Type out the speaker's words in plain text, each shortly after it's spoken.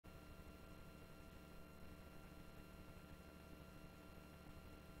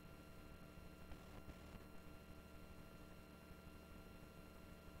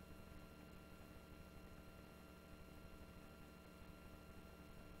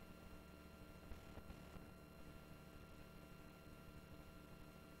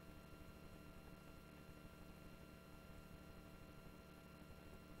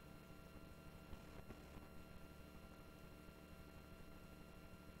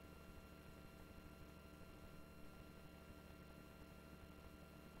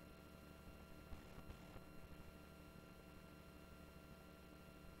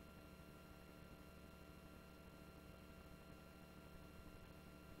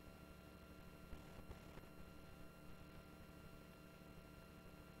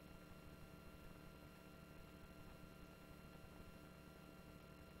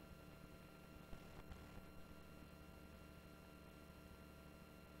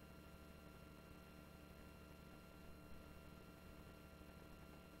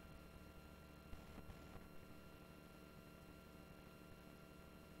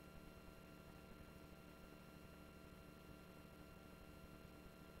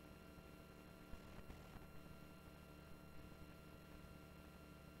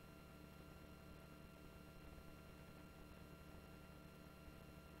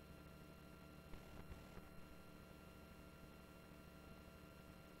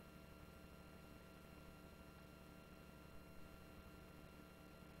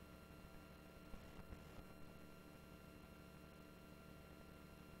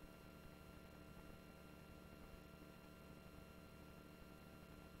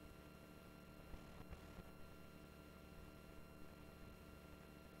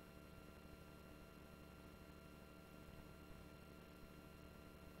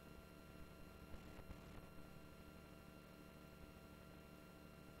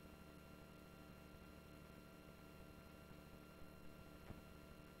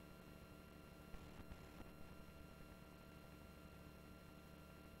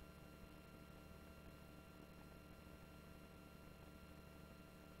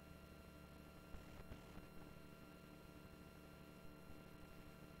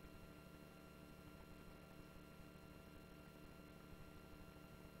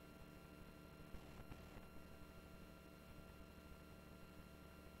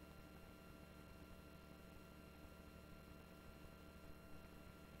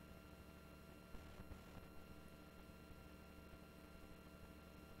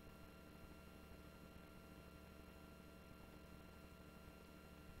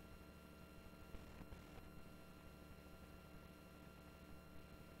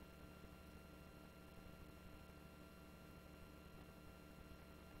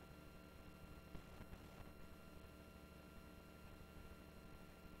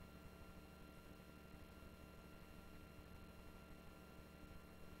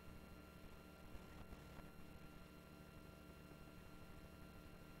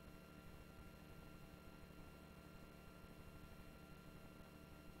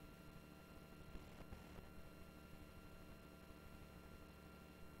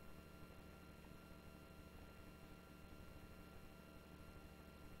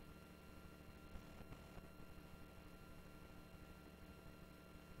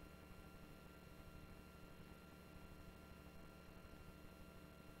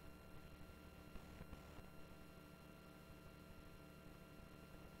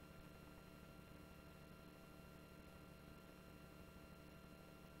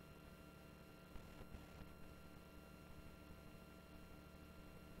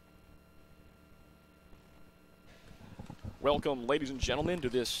Welcome, ladies and gentlemen, to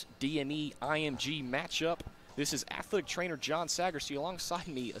this DME IMG matchup. This is athletic trainer John Sagerty alongside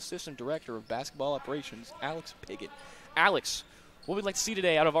me, Assistant Director of Basketball Operations, Alex Piggott. Alex, what we'd like to see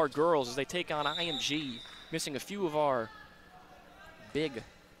today out of our girls as they take on IMG, missing a few of our big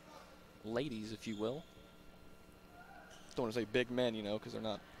ladies, if you will. Don't want to say big men, you know, because they're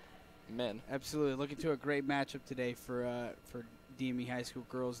not men. Absolutely. Looking to a great matchup today for DME High School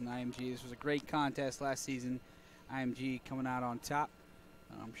girls and IMG. This was a great contest last season. IMG coming out on top.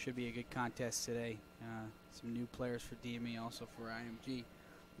 Should be a good contest today. Some new players for DME, also for IMG.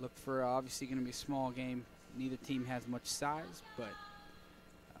 Look for obviously going to be a small game. Neither team has much size, but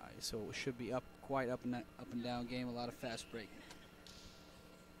so it should be quite up and down game. A lot of fast break.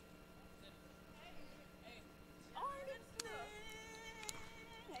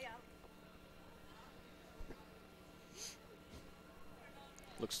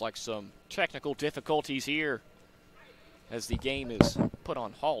 Looks like some technical difficulties here as the game is put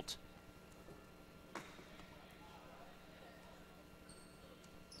on halt.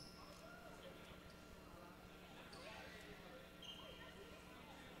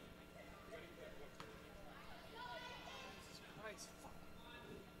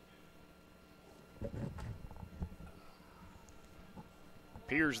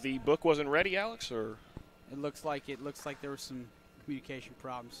 Appears the book wasn't ready, Alex, or It looks like there were some communication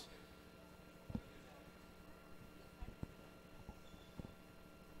problems.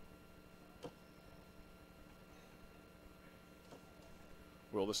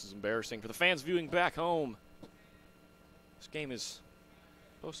 well, this is embarrassing for the fans viewing back home. This game is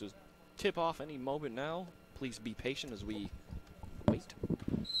supposed to tip off any moment now. Please be patient as we wait.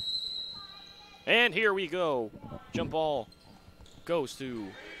 And here we go. Jump ball goes to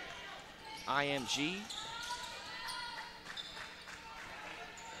IMG.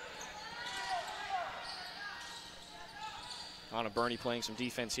 Anna Burney playing some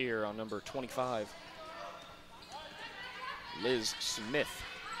defense here on number 25. Liz Smith.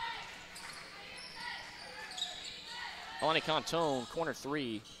 Alani Cantone, corner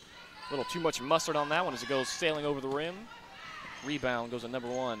three. A little too much mustard on that one as it goes sailing over the rim. Rebound goes to number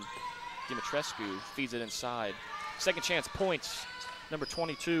 1. Dimitrescu feeds it inside. Second chance points. Number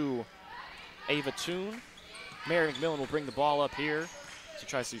 22, Ava Toon. Mary McMillan will bring the ball up here. She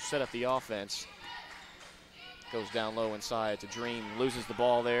tries to set up the offense. Goes down low inside to Dream. Loses the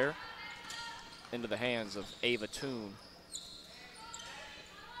ball there. Into the hands of Ava Toon.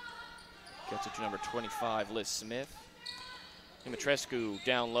 Gets it to number 25, Liz Smith. Dimitrescu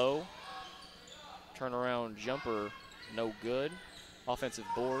down low. Turnaround jumper, no good. Offensive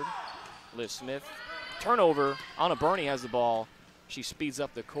board, Liz Smith. Turnover, Anna Burney has the ball. She speeds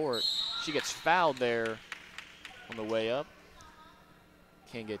up the court. She gets fouled there on the way up.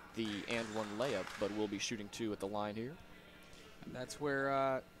 Can't get the and one layup, but we'll be shooting 2 at the line here. And that's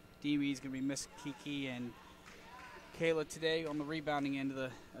where DME is going to be missing Kiki and Kayla today on the rebounding end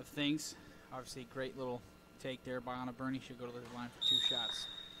of things. Obviously, great little take there by Anna Burney. She'll go to the line for 2 shots.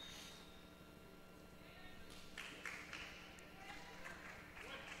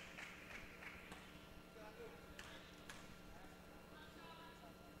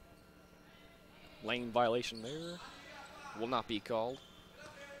 Lane violation there will not be called.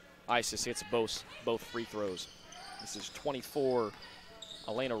 Isis hits both free throws. This is 24,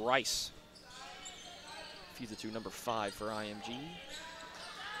 Elena Rice. Feeds it to number 5 for IMG.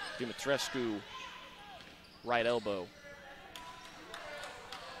 Dimitrescu, right elbow.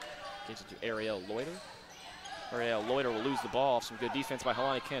 Gives it to Ariel Loiter. Ariel Loiter will lose the ball. Some good defense by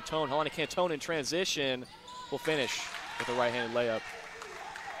Helani Cantone. Helani Cantone in transition will finish with a right-handed layup.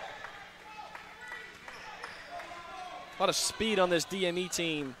 A lot of speed on this DME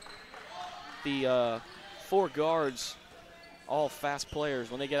team. The 4 guards, all fast players.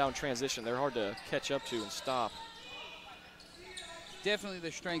 When they get out in transition, they're hard to catch up to and stop. Definitely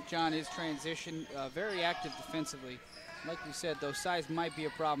the strength, John, is transition. Very active defensively. Like we said, though, size might be a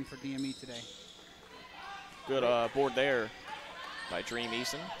problem for DME today. Good board there by Dream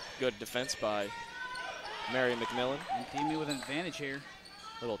Eason. Good defense by Mary McMillan. And DME with an advantage here.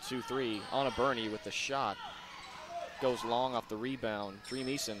 Little 2-3. Anna Burney with the shot. Goes long off the rebound. Dream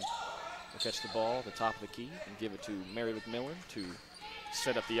Eason will catch the ball at the top of the key and give it to Mary McMillan to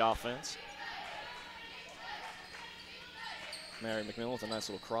set up the offense. Mary McMillan with a nice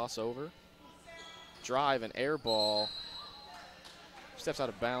little crossover. Drive and air ball. Steps out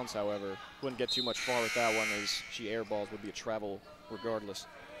of bounds, however. Wouldn't get too much far with that one as she airballs, would be a travel regardless.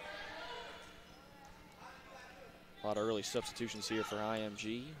 A lot of early substitutions here for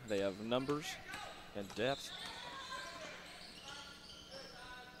IMG. They have numbers and depth.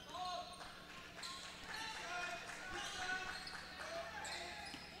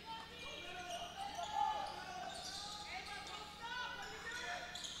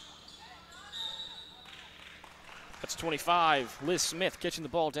 That's 25. Liz Smith catching the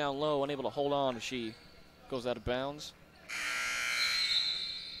ball down low, unable to hold on as she goes out of bounds.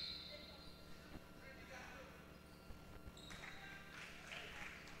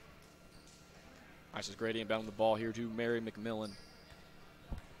 Isis Grady inbounding the ball here to Mary McMillan.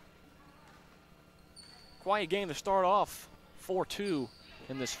 Quiet game to start off. 4-2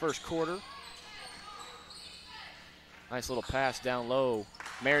 in this first quarter. Nice little pass down low.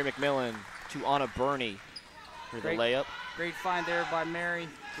 Mary McMillan to Anna Burney for the layup. Great find there by Mary.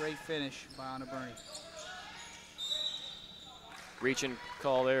 Great finish by Anna Burney. Reach and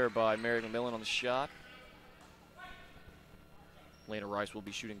call there by Mary McMillan on the shot. Lena Rice will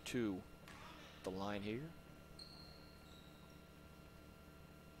be shooting 2 at the line here.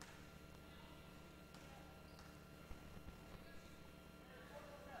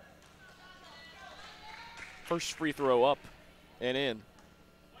 First free throw up and in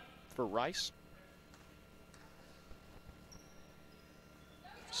for Rice.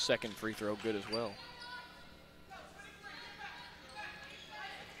 Second free throw good as well.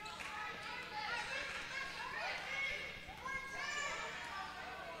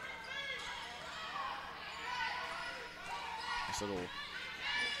 Nice little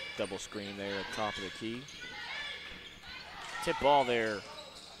double screen there at the top of the key. Tip ball there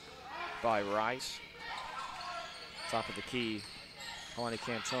by Rice. Top of the key, Helani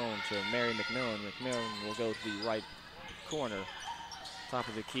Cantone to Mary McMillan. McMillan will go to the right corner. Top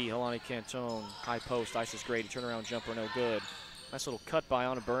of the key, Helani Cantone, high post, Isis Grady, turnaround jumper, no good. Nice little cut by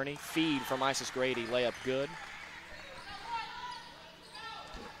Anna Burney. Feed from Isis Grady, layup good.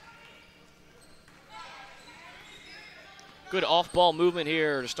 Good off-ball movement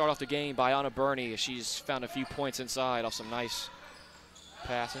here to start off the game by Anna Burney. She's found a few points inside off some nice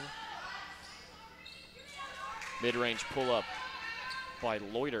passing. Mid-range pull-up by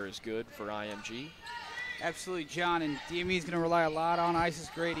Loiter is good for IMG. Absolutely, John, and DME is going to rely a lot on Isis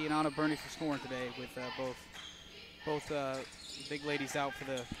Grady and Anna Burney for scoring today with both big ladies out for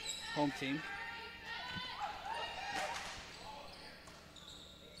the home team.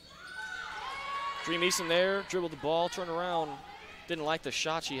 Dream Easton there, dribbled the ball, turned around, didn't like the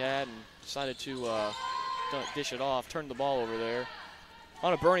shot she had and decided to dish it off, turned the ball over there.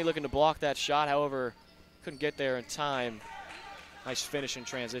 Anna Burney looking to block that shot, however, couldn't get there in time. Nice finish in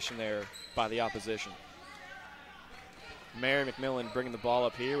transition there by the opposition. Mary McMillan bringing the ball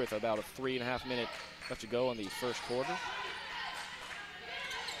up here with about a 3.5 minute left to go in the first quarter.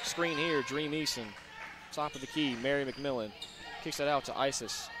 Screen here, Dream Easton. Top of the key, Mary McMillan. Kicks it out to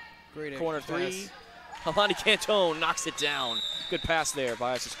Isis. Great corner three. Helani Cantone knocks it down. Good pass there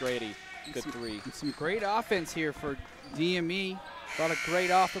by Isis Grady. Good three. Some great offense here for DME. A lot of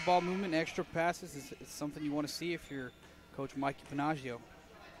great off-the-ball movement, extra passes. It's something you want to see if you're Coach Mikey Panaggio.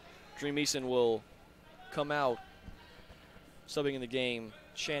 Dream Easton will come out, subbing in the game,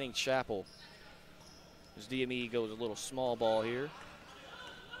 Channing Chapel. As DME goes a little small ball here.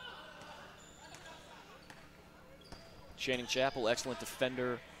 Channing Chapel, excellent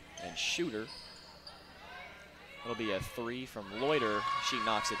defender and shooter. It'll be a 3 from Loiter. She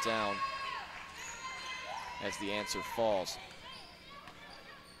knocks it down as the answer falls.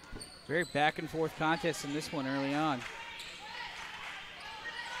 Very back and forth contest in this one early on.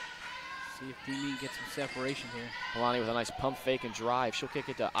 See if DME gets some separation here. Helani with a nice pump fake and drive. She'll kick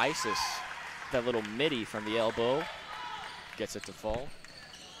it to Isis. That little midi from the elbow. Gets it to fall.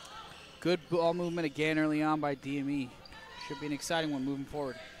 Good ball movement again early on by DME. Should be an exciting one moving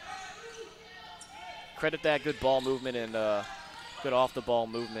forward. Credit that good ball movement and good off-the-ball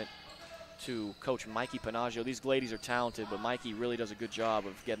movement to Coach Mikey Panaggio. These ladies are talented, but Mikey really does a good job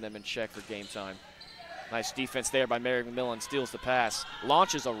of getting them in check for game time. Nice defense there by Mary McMillan. Steals the pass.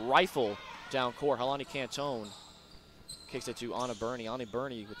 Launches a rifle down court. Helani Cantone kicks it to Anna Burney. Anna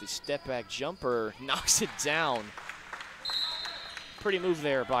Burney with the step-back jumper knocks it down. Pretty move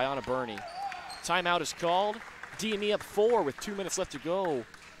there by Anna Burney. Timeout is called. DME up 4 with 2 minutes left to go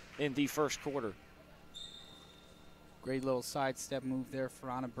in the first quarter. Great little sidestep move there for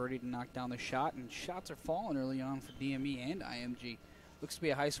Anna Burney to knock down the shot, and shots are falling early on for DME and IMG. Looks to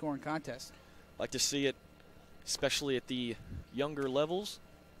be a high-scoring contest. Like to see it, especially at the younger levels.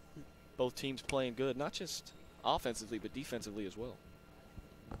 Both teams playing good, not just offensively, but defensively as well.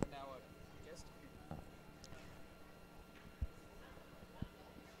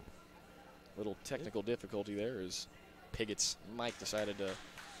 Little technical difficulty there as Pigot's Mike decided to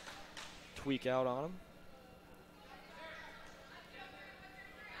tweak out on him.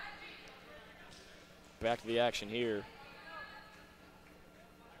 Back to the action here.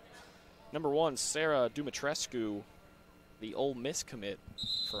 Number 1, Sarah Dumitrescu, the Ole Miss commit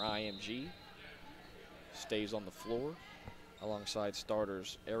for IMG. stays on the floor alongside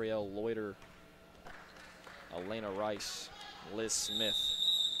starters Ariel Loiter, Elena Rice, Liz Smith,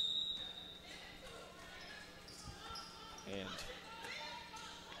 and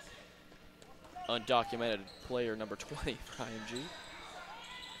undocumented player number 20 for IMG.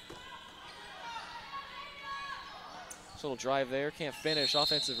 So little drive there, can't finish,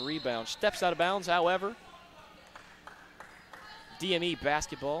 offensive rebound. Steps out of bounds, however. DME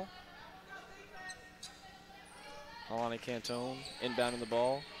basketball. Alani Cantone inbounding the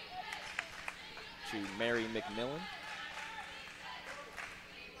ball to Mary McMillan.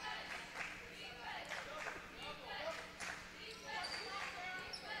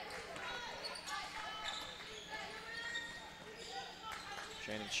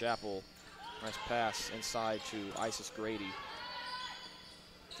 Shannon Chappell, nice pass inside to Isis Grady.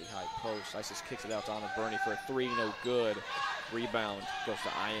 The high post. Isis kicks it out to Anna Burney for a three, no good. Rebound goes to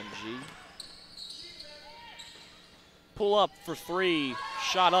IMG. Pull up for three,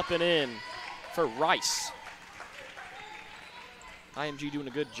 shot up and in for Rice. IMG doing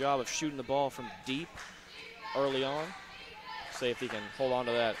a good job of shooting the ball from deep early on. See if he can hold on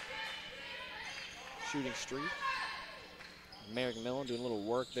to that shooting streak. Mary McMillan doing a little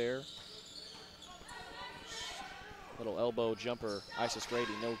work there. Little elbow jumper, Isis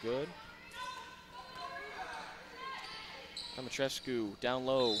Grady, no good. Dimitrescu down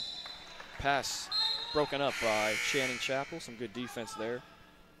low, pass broken up by Channing Chappell. Some good defense there.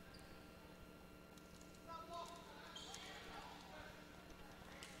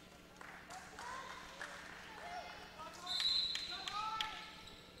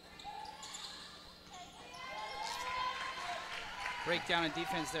 Breakdown in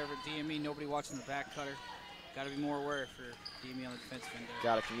defense there for DME. Nobody watching the back cutter. Got to be more aware for DME on the defensive end there.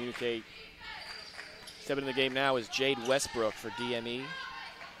 Got to communicate. Stepping in the game now is Jade Westbrook for DME.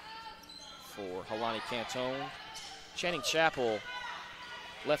 For Helani Cantone. Channing Chappell,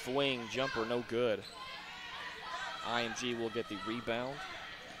 left wing jumper, no good. IMG will get the rebound.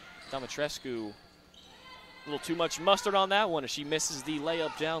 Dimitrescu, a little too much mustard on that one as she misses the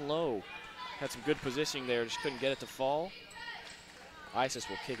layup down low. Had some good positioning there, just couldn't get it to fall. Isis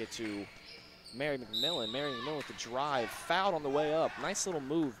will kick it to Mary McMillan. Mary McMillan with the drive, fouled on the way up. Nice little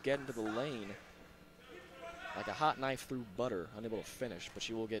move, getting to the lane. Like a hot knife through butter, unable to finish, but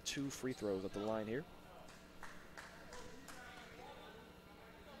she will get 2 free throws at the line here.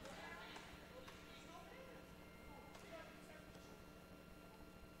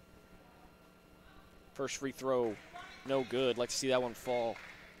 First free throw, no good. Like to see that one fall.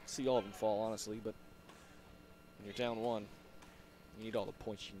 See all of them fall, honestly, but when you're down 1, you need all the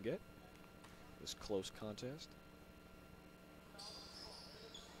points you can get. This close contest.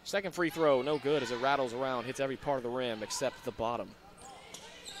 Second free throw, no good as it rattles around, hits every part of the rim except the bottom.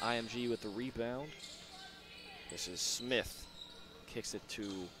 IMG with the rebound. This is Smith. Kicks it to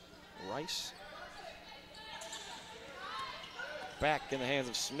Rice. Back in the hands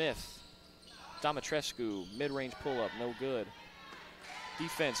of Smith. Dimitrescu, mid-range pull-up, no good.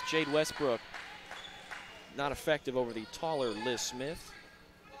 Defense, Jade Westbrook. Not effective over the taller Liz Smith.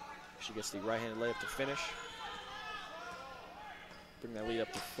 She gets the right-handed layup to finish. Bring that lead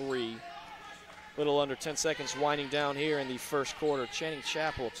up to 3. Little under 10 seconds winding down here in the first quarter. Channing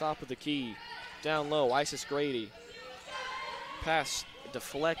Chappell, top of the key. Down low, Isis Grady. Pass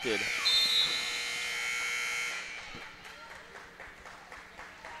deflected.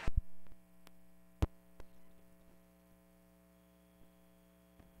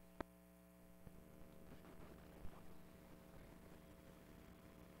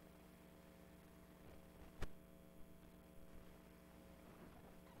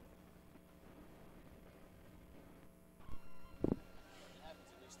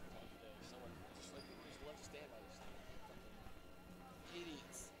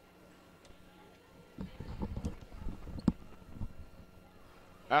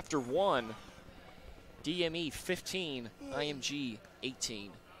 After 1, DME 15, IMG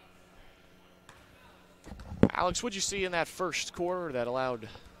 18. Alex, what'd you see in that first quarter that allowed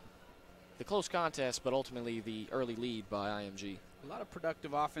the close contest, but ultimately the early lead by IMG? A lot of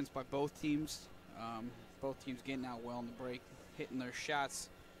productive offense by both teams. Both teams getting out well in the break, hitting their shots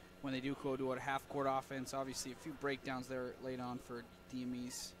when they do go to a half-court offense. Obviously, a few breakdowns there late on for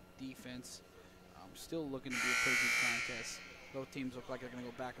DME's defense. Still looking to be a pretty good contest. Both teams look like they're going to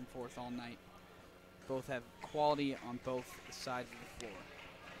go back and forth all night. Both have quality on both sides of the floor.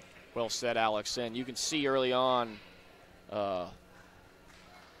 Well said, Alex. And you can see early on how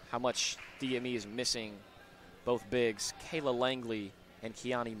much DME is missing both bigs, Kayla Langley and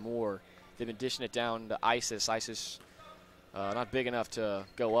Kiani Moore. They've been dishing it down to Isis. Isis not big enough to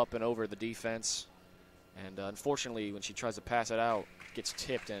go up and over the defense. And unfortunately, when she tries to pass it out, it gets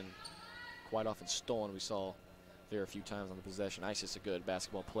tipped and quite often stolen. We saw there a few times on the possession. Isis, a good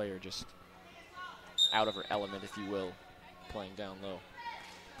basketball player, just out of her element, if you will, playing down low.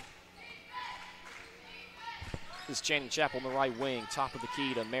 This is Channing Chapel on the right wing, top of the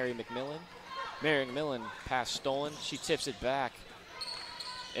key to Mary McMillan. Mary McMillan, pass stolen. She tips it back,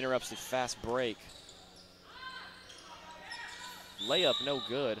 interrupts the fast break. Layup no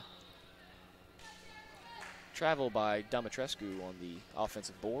good. Travel by Dumitrescu on the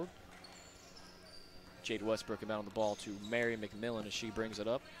offensive board. Jade Westbrook about on the ball to Mary McMillan as she brings it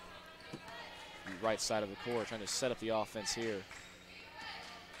up. The right side of the court, trying to set up the offense here.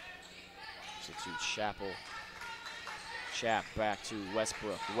 So to Chapel. Chap back to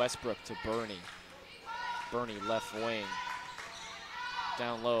Westbrook. Westbrook to Burney. Burney left wing.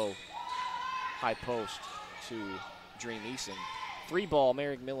 Down low. High post to Dream Eason. 3-ball,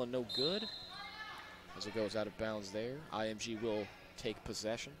 Mary McMillan no good. As it goes out of bounds there. IMG will take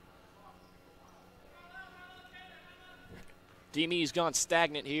possession. DME's gone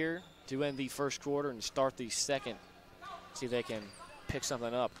stagnant here to end the first quarter and start the second. See if they can pick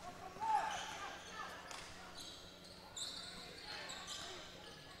something up.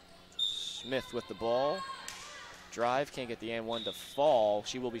 Smith with the ball. Drive, can't get the and one to fall.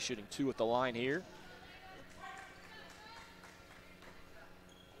 She will be shooting 2 at the line here.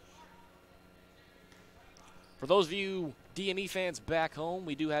 For those of you DME fans back home,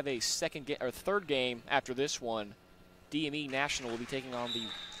 we do have a third game after this one. DME National will be taking on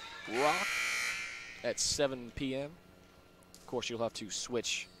the Rock at 7 p.m. Of course, you'll have to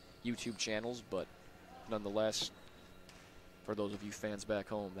switch YouTube channels, but nonetheless, for those of you fans back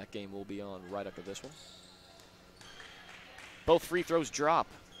home, that game will be on right after this one. Both free throws drop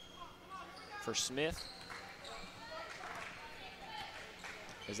for Smith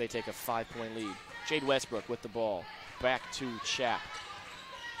as they take a 5-point lead. Jade Westbrook with the ball. Back to Chap.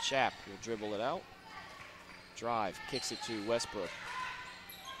 Chap will dribble it out. Drive, kicks it to Westbrook.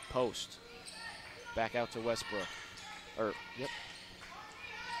 Post. Back out to Westbrook. Yep.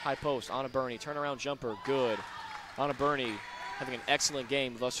 High post, Anna Burney. Turnaround jumper, good. Anna Burney having an excellent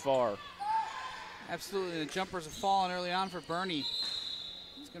game thus far. Absolutely, the jumpers have fallen early on for Burney.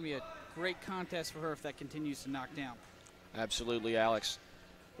 It's going to be a great contest for her if that continues to knock down. Absolutely, Alex.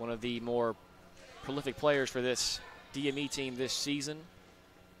 One of the more prolific players for this DME team this season.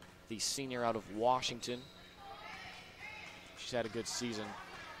 The senior out of Washington. She's had a good season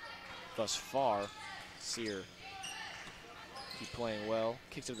thus far. See her keep playing well.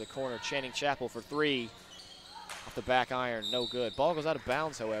 Kicks it to the corner. Channing Chapel for 3. Off the back iron, no good. Ball goes out of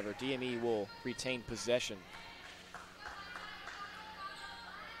bounds, however. DME will retain possession.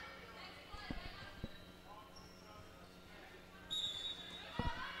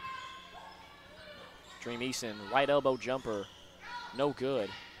 Dream Eason, right elbow jumper, no good.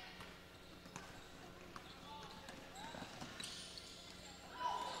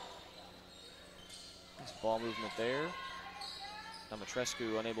 Nice ball movement there.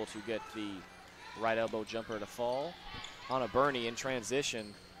 Dumitrescu unable to get the right elbow jumper to fall. Anna Burney in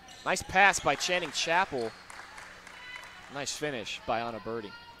transition. Nice pass by Channing Chapel. Nice finish by Anna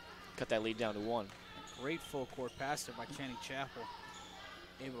Burney. Cut that lead down to 1. Great full court pass there by Channing Chapel.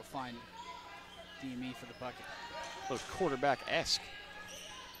 Able to find DME for the bucket. Looks quarterback-esque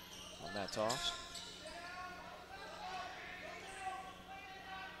on that toss.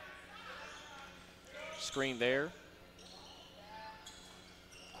 Screen there.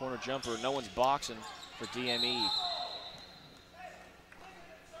 Corner jumper, no one's boxing for DME.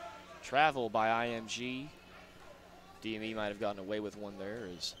 Travel by IMG. DME might have gotten away with one there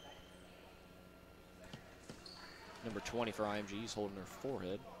as number 20 for IMG is holding her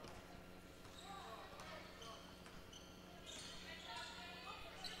forehead.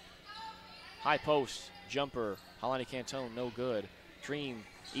 High post, jumper, Halani Cantone, no good. Dream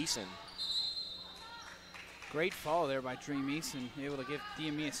Eason. Great fall there by Dream Eason, able to give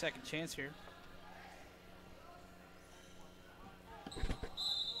DME a second chance here.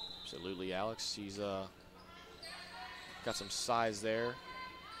 Absolutely, Alex. She's got some size there.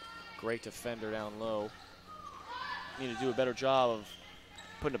 Great defender down low. Need to do a better job of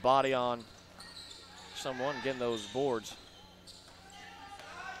putting a body on someone and getting those boards.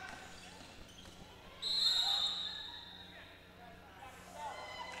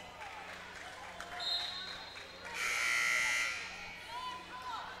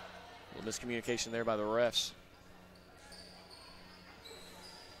 A little miscommunication there by the refs.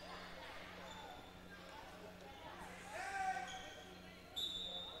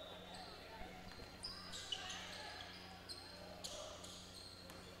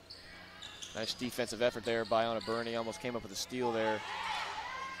 Nice defensive effort there by Anna Burney. Almost came up with a steal there.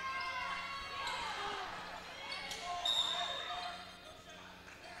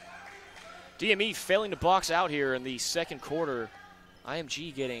 DME failing to box out here in the second quarter.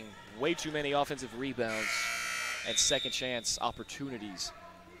 IMG getting way too many offensive rebounds and second chance opportunities.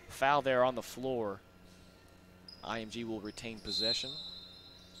 Foul there on the floor. IMG will retain possession.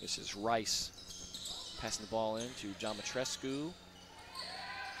 This is Rice passing the ball in to John Matrescu.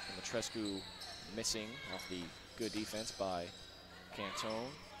 And Matrescu missing off the good defense by Cantone.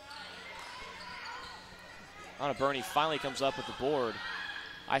 Anna Burney finally comes up with the board.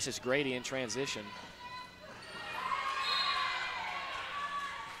 Isis Grady in transition.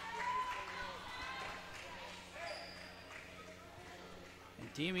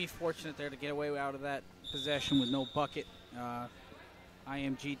 And DME fortunate there to get away out of that possession with no bucket.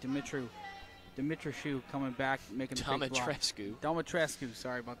 IMG Dimitrescu coming back, making the big block. Dimitrescu,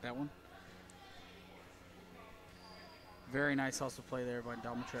 sorry about that one. Very nice hustle play there by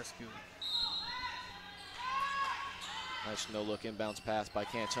Dimitrescu. Nice no-look inbounds pass by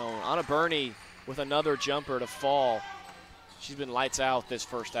Cantone. Anna Burney with another jumper to fall. She's been lights out this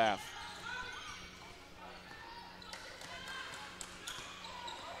first half.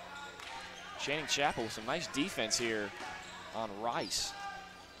 Channing Chapel with some nice defense here on Rice.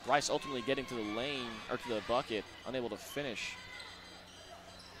 Rice ultimately getting to the lane, or to the bucket, unable to finish.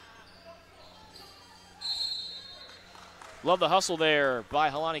 Love the hustle there by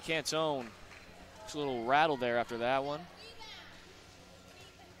Helani Cantone. Just a little rattle there after that one.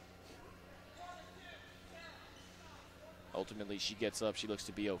 Ultimately, she gets up. She looks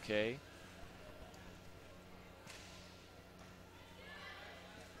to be okay.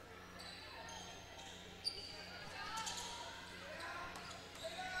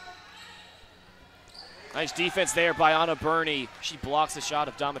 Nice defense there by Anna Burney. She blocks the shot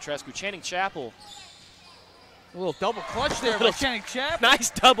of Dimitrescu. Channing Chapel. A little double clutch there by Channing Chap.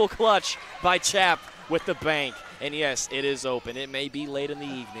 Nice double clutch by Chap with the bank. And yes, it is open. It may be late in the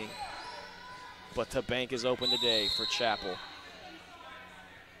evening, but the bank is open today for Chapel.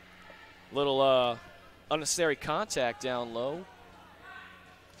 Little unnecessary contact down low.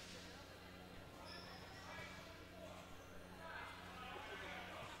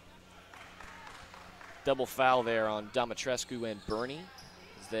 Double foul there on Dimitrescu and Burney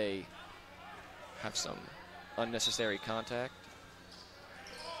as they have some unnecessary contact.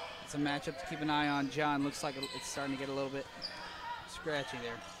 It's a matchup to keep an eye on, John. Looks like it's starting to get a little bit scratchy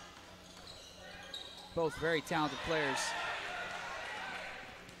there. Both very talented players.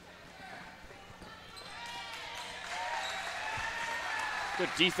 Good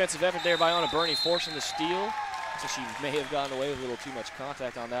defensive effort there by Anna Burney, forcing the steal. So she may have gotten away with a little too much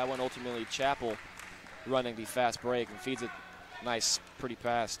contact on that one. Ultimately, Chapel running the fast break and feeds it. Nice, pretty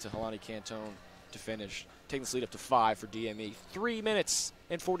pass to Helani Cantone to finish. Taking this lead up to 5 for DME. 3 minutes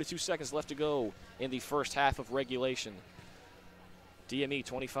and 42 seconds left to go in the first half of regulation. DME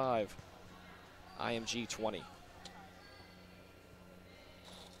 25, IMG 20.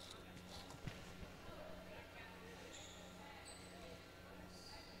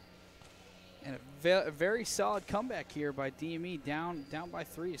 And a very solid comeback here by DME, down by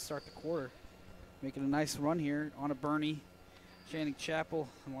 3 to start the quarter. Making a nice run here. Anna Burney, Channing Chapel,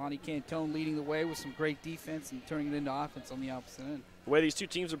 and Lonnie Cantone leading the way with some great defense and turning it into offense on the opposite end. The way these two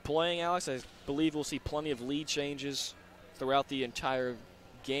teams are playing, Alex, I believe we'll see plenty of lead changes throughout the entire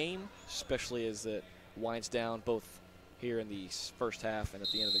game, especially as it winds down both here in the first half and at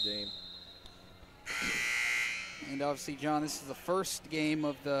the end of the game. And obviously, John, this is the first game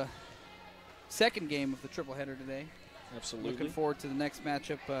of the second game of the triple header today. Absolutely. Looking forward to the next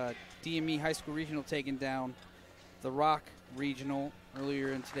matchup. DME High School Regional taking down the Rock Regional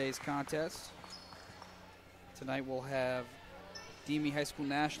earlier in today's contest. Tonight we'll have DME High School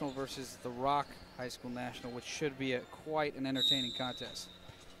National versus the Rock High School National, which should be quite an entertaining contest.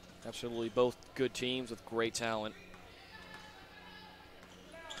 Absolutely, both good teams with great talent.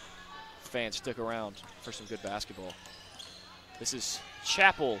 Fans, stick around for some good basketball. This is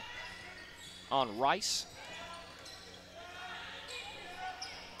Chapel on Rice.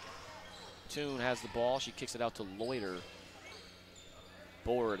 Toon has the ball. She kicks it out to Loiter.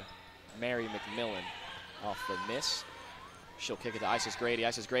 Board, Mary McMillan off the miss. She'll kick it to Isis Grady.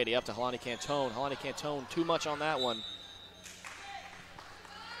 Isis Grady up to Helani Cantone. Helani Cantone, too much on that one.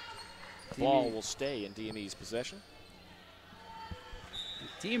 Ball will stay in DME's possession.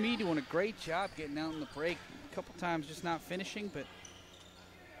 DME doing a great job getting out in the break. A couple times just not finishing, but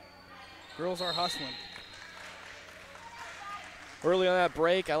girls are hustling. Early on that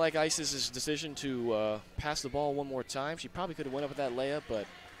break, I like Isis's decision to pass the ball one more time. She probably could have went up with that layup, but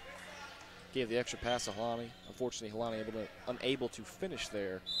Gave the extra pass to Helani. Unfortunately, Helani unable to finish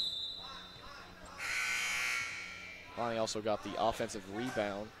there. Helani also got the offensive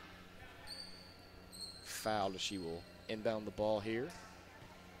rebound. Fouled as she will inbound the ball here.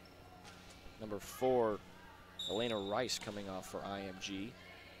 Number 4, Elena Rice coming off for IMG.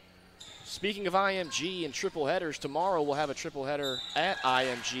 Speaking of IMG and triple headers, tomorrow we'll have a triple header at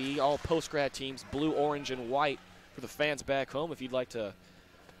IMG. All post-grad teams, blue, orange, and white for the fans back home. If you'd like to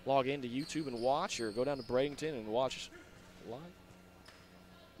log into YouTube and watch, or go down to Bradenton and watch live.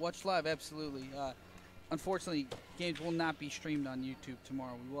 Watch live, absolutely. Unfortunately, games will not be streamed on YouTube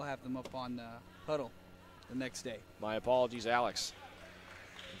tomorrow. We will have them up on Huddle the next day. My apologies, Alex.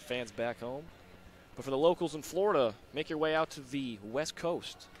 And fans back home. But for the locals in Florida, make your way out to the West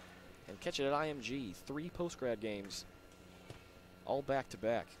Coast and catch it at IMG. 3 post-grad games, all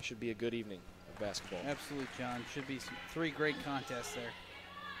back-to-back. Should be a good evening of basketball. Absolutely, John. Should be 3 great contests there.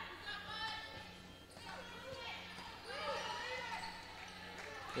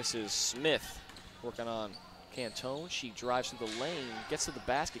 This is Smith working on Cantone. She drives through the lane, gets to the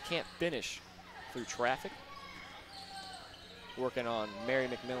basket, can't finish through traffic. Working on Mary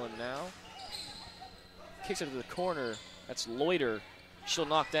McMillan now. Kicks it to the corner. That's Loiter. She'll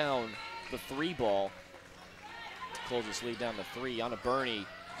knock down the 3 ball. Close this lead down to 3. Anna Burney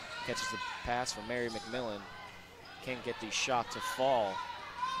catches the pass from Mary McMillan. Can't get the shot to fall.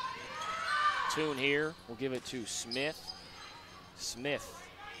 Toon here. We'll give it to Smith. Smith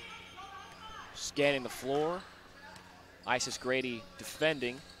scanning the floor. Isis Grady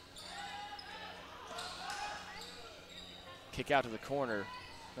defending. Kick out to the corner.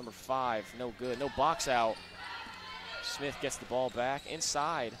 Number 5, no good. No box out. Smith gets the ball back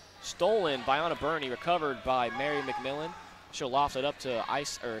inside. Stolen by Anna Burney, recovered by Mary McMillan. She'll loft it up to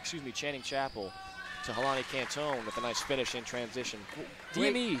Channing Chapel to Helani Cantone with a nice finish in transition.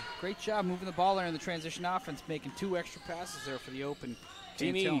 DME. Great job moving the ball there in the transition offense, making 2 extra passes there for the open.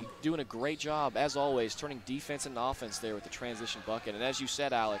 DME doing a great job, as always, turning defense into offense there with the transition bucket. And as you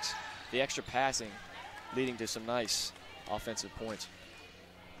said, Alex, the extra passing leading to some nice offensive points.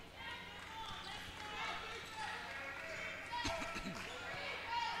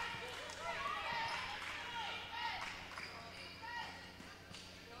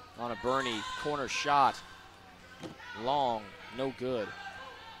 On a Burney, corner shot, long, no good.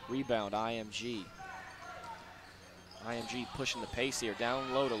 Rebound, IMG. IMG pushing the pace here,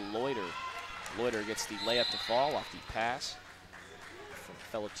 down low to Loiter. Loiter gets the layup to fall off the pass from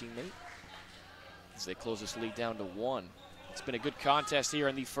a fellow teammate as they close this lead down to 1. It's been a good contest here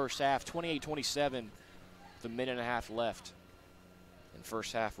in the first half, 28-27, with a minute and a half left in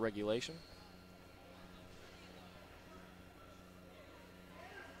first half regulation.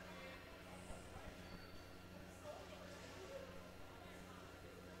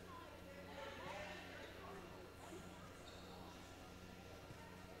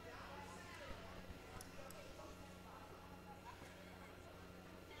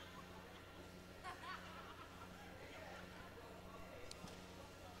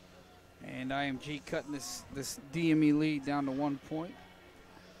 And IMG cutting this DME lead down to 1 point.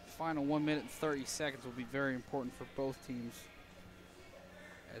 Final 1 minute and 30 seconds will be very important for both teams,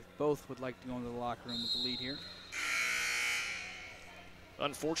 as both would like to go into the locker room with the lead here.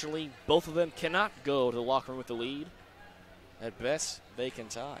 Unfortunately, both of them cannot go to the locker room with the lead. At best, they can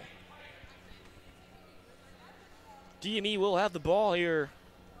tie. DME will have the ball here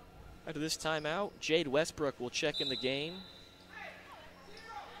after this timeout. Jade Westbrook will check in the game.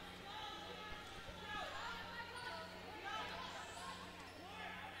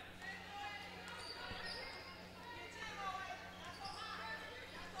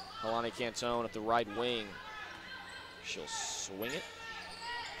 Helani Cantone at the right wing. She'll swing it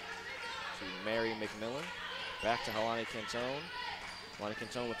to Mary McMillan. Back to Helani Cantone. Helani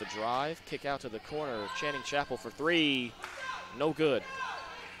Cantone with the drive. Kick out to the corner. Channing Chapel for 3. No good.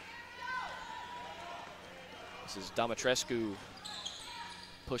 This is Dumitrescu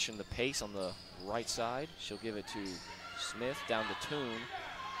pushing the pace on the right side. She'll give it to Smith down to Toon.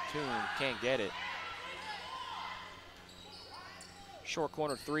 Toon can't get it. Short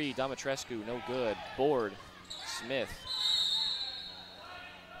corner 3, Dumitrescu, no good. Board, Smith.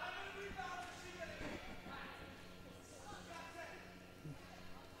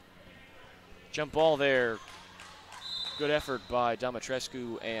 Jump ball there. Good effort by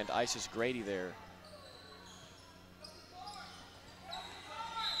Dumitrescu and Isis Grady there.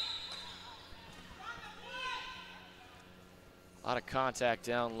 A lot of contact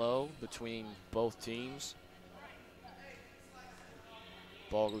down low between both teams.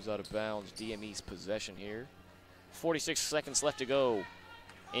 Ball goes out of bounds. DME's possession here. 46 seconds left to go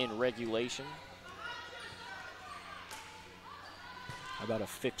in regulation. About a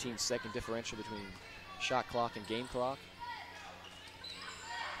 15-second differential between shot clock and game clock.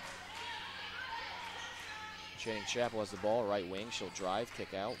 Channing Chapel has the ball, right wing. She'll drive,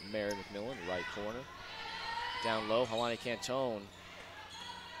 kick out. Mary McMillan, right corner. Down low, Helani Cantone.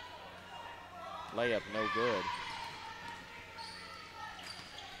 Layup, no good.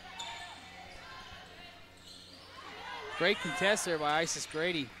 Great contest there by Isis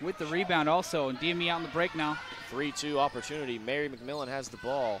Grady with the rebound also, and DME out in the break now. 3-2 opportunity. Mary McMillan has the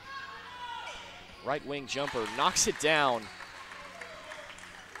ball. Right wing jumper, knocks it down.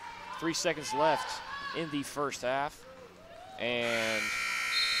 3 seconds left in the first half. And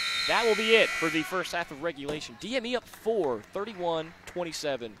that will be it for the first half of regulation. DME up 4,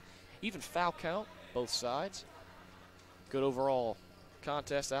 31-27. Even foul count, both sides. Good overall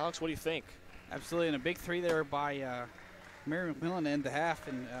contest. Alex, what do you think? Absolutely, and a big three there by Mary McMillan to end the half.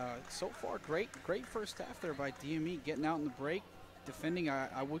 And so far, great first half there by DME, getting out in the break. Defending,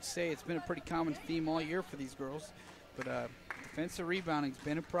 I would say it's been a pretty common theme all year for these girls. But defensive rebounding's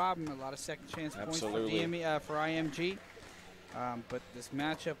been a problem. A lot of second chance points for DME, for IMG. But this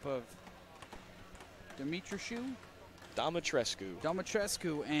matchup of Dumitrescu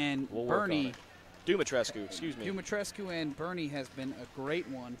and Bernie. Dumitrescu, excuse me. Dumitrescu and Bernie has been a great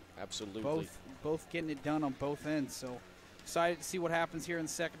one. Absolutely. Both getting it done on both ends. So excited to see what happens here in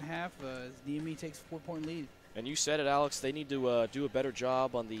the second half as DME takes a 4-point lead. And you said it, Alex. They need to do a better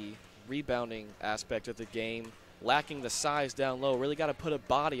job on the rebounding aspect of the game. Lacking the size down low. Really got to put a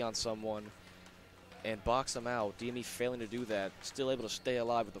body on someone and box them out. DME failing to do that. Still able to stay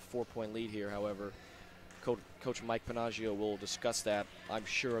alive with a 4-point lead here, however. Coach Mike Panaggio will discuss that, I'm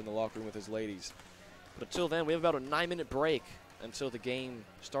sure, in the locker room with his ladies. But until then, we have about a 9-minute break until the game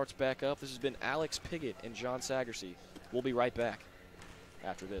starts back up. This has been Alex Piggott and John Sagersey. We'll be right back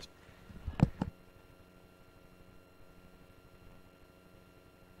after this.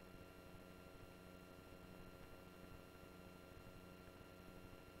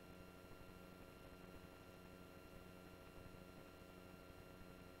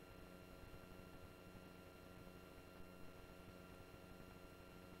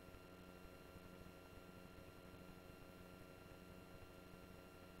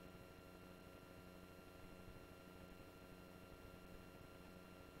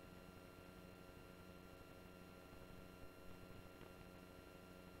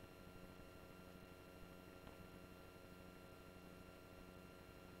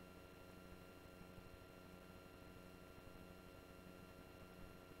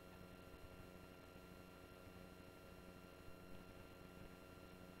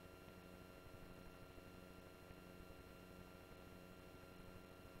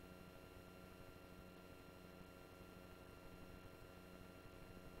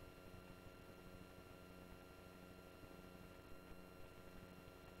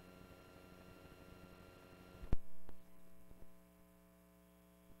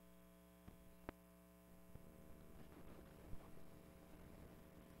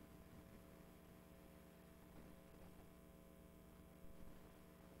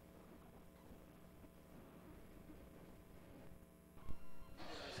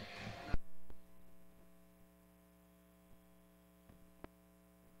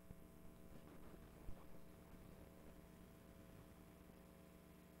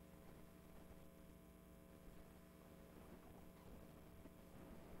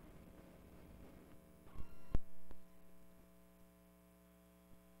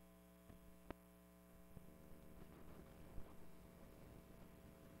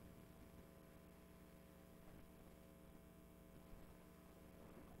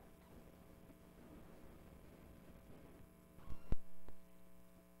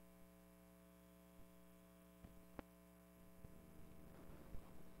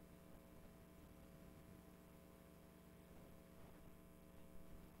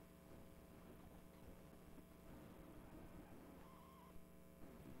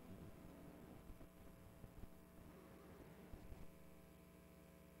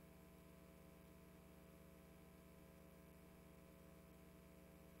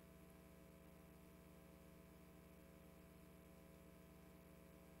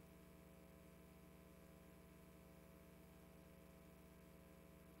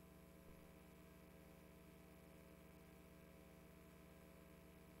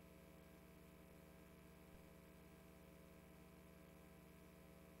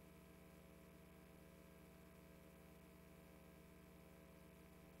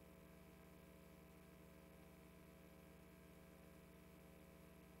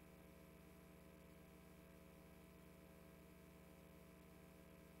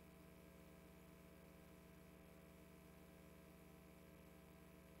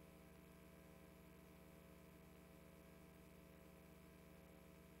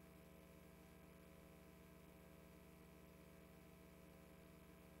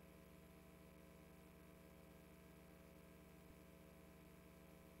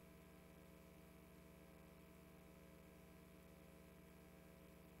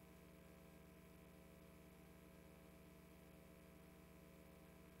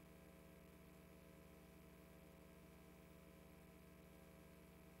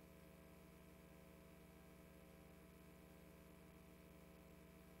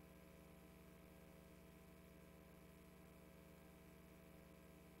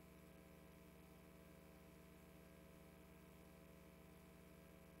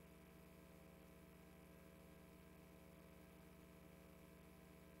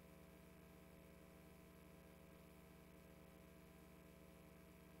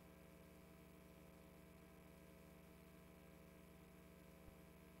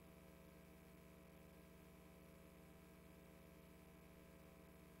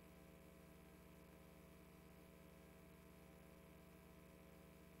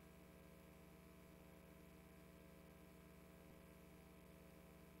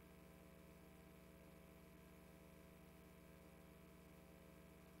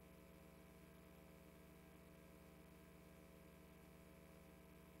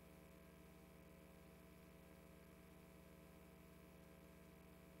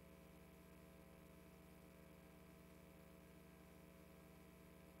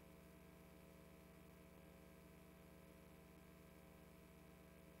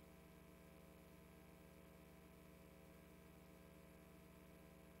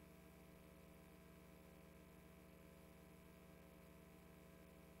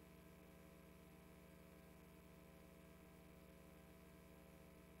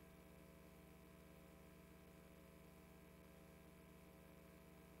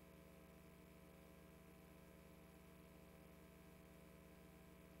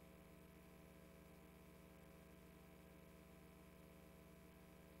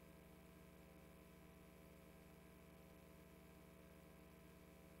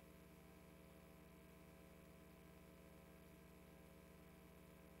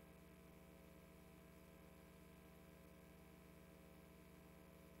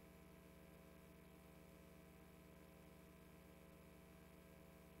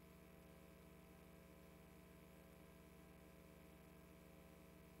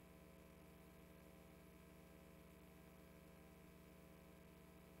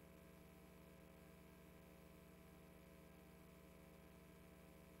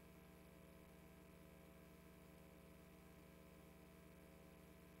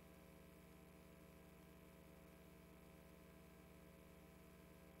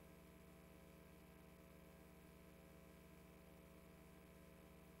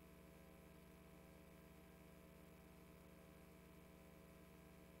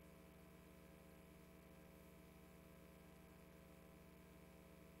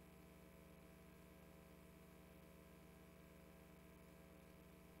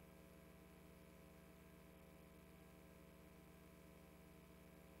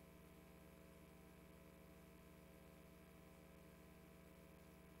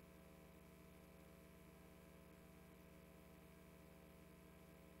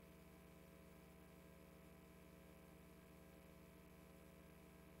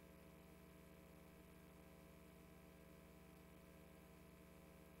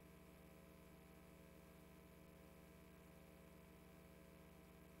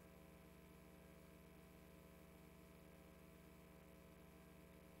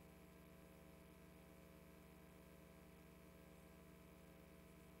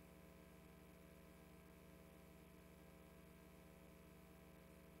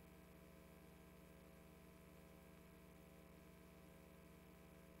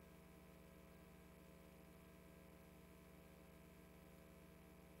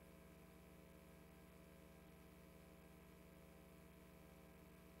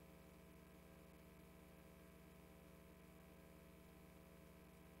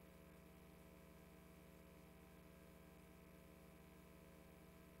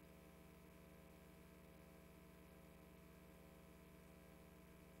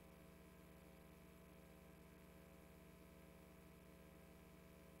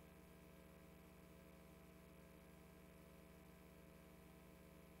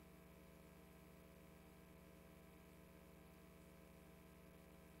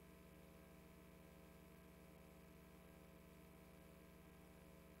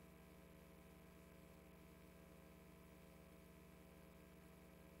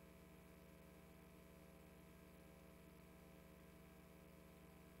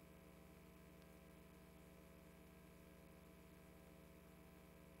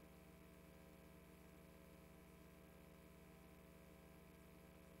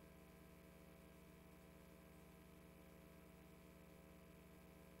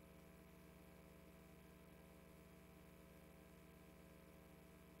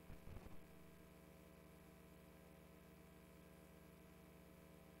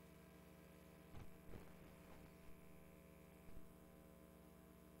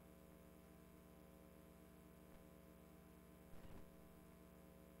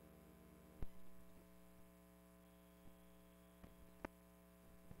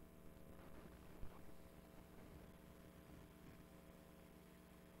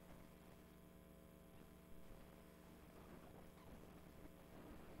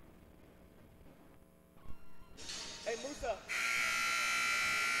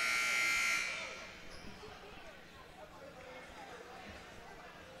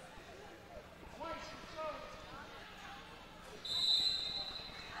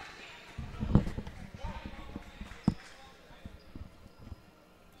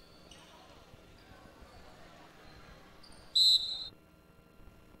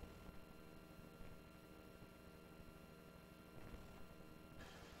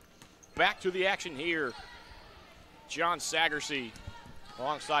 back to the action here. John Sagersey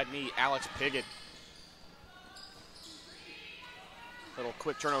alongside me, Alex Piggott. Little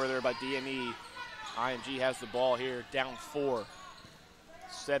quick turnover there by DME. IMG has the ball here, down 4.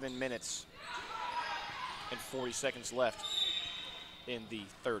 7 minutes and 40 seconds left in the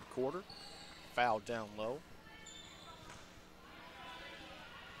third quarter. Foul down low.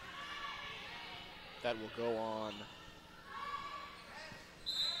 That will go on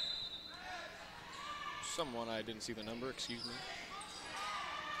someone, I didn't see the number, excuse me.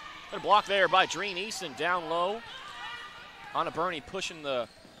 Got a block there by Dreen Easton, down low. Anna Burney pushing the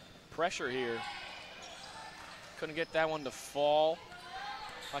pressure here. Couldn't get that one to fall.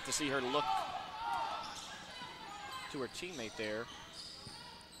 Like to see her look to her teammate there.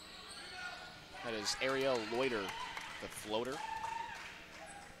 That is Ariel Loiter, the floater.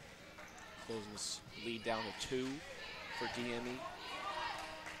 Closing this lead down to 2 for DME.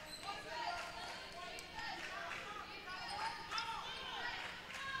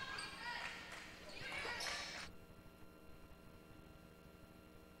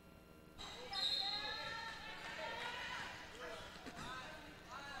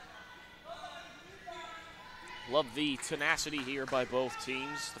 Love the tenacity here by both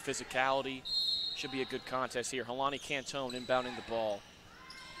teams, the physicality. Should be a good contest here. Helani Cantone inbounding the ball.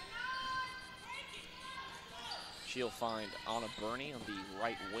 She'll find Anna Burney on the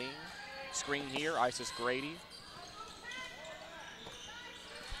right wing. Screen here, Isis Grady.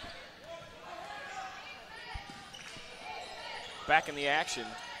 Back in the action,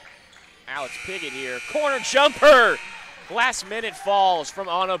 Alex Piggott here. Corner jumper! Last minute falls from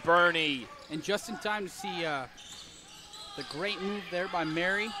Anna Burney. And just in time to see the great move there by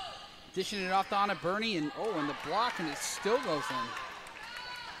Mary. Dishing it off to Anna Burney, and and the block, and it still goes in.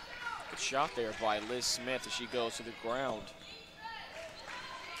 Good shot there by Liz Smith as she goes to the ground.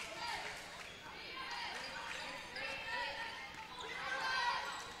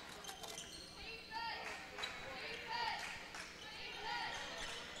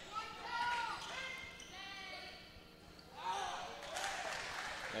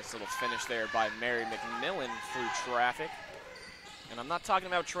 Nice little finish there by Mary McMillan through traffic. And I'm not talking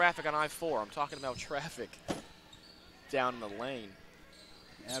about traffic on I-4. I'm talking about traffic down in the lane.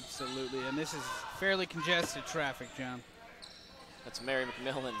 Absolutely, and this is fairly congested traffic, John. That's Mary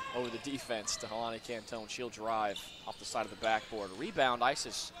McMillan over the defense to Helani Cantone. She'll drive off the side of the backboard. Rebound,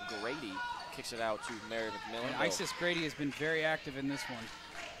 Isis Grady kicks it out to Mary McMillan. And Isis Grady has been very active in this one.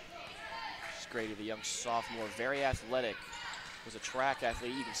 Isis Grady, the young sophomore, very athletic. Was a track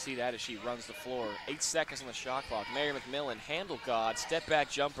athlete. You can see that as she runs the floor. 8 seconds on the shot clock. Mary McMillan, handle god, step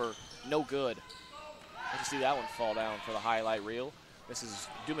back jumper, no good. You can see that one fall down for the highlight reel. This is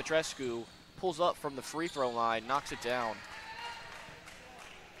Dumitrescu, pulls up from the free throw line, knocks it down.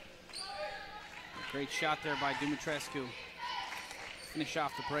 Great shot there by Dumitrescu. Finish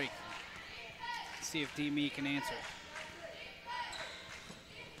off the break. See if DME can answer.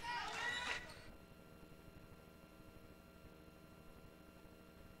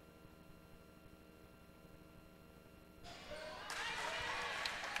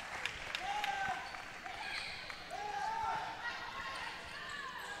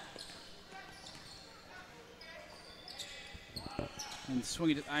 And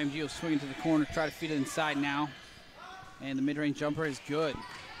swing it, IMG will swing it to the corner, try to feed it inside now. And the mid-range jumper is good.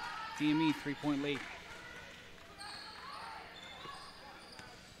 DME 3-point lead.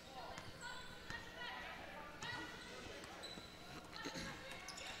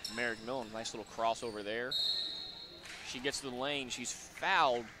 Mary McMillan, nice little crossover there. She gets to the lane, she's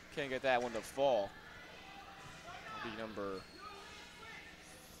fouled. Can't get that one to fall. That'll be number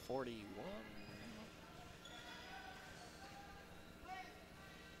 41.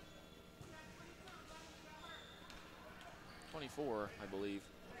 24, I believe,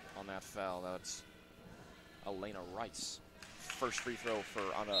 on that foul. That's Elena Rice. First free throw for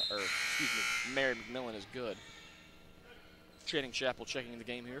Mary McMillan is good. Channing Chapel checking the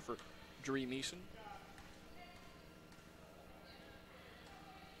game here for Dream Eason.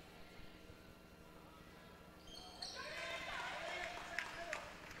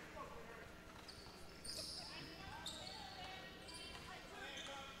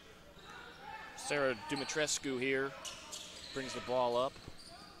 Sarah Dumitrescu here. Brings the ball up.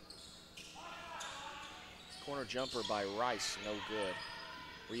 Corner jumper by Rice, no good.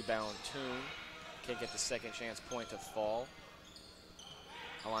 Rebound Toon. Can't get the second chance point to fall.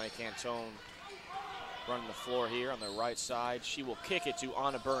 Helani Cantone running the floor here on the right side. She will kick it to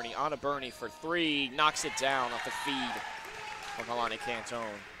Anna Burney. Anna Burney for 3, knocks it down off the feed of Helani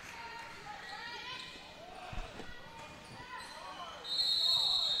Cantone.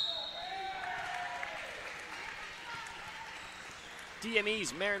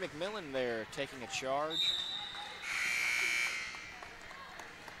 DME's Mary McMillan there taking a charge.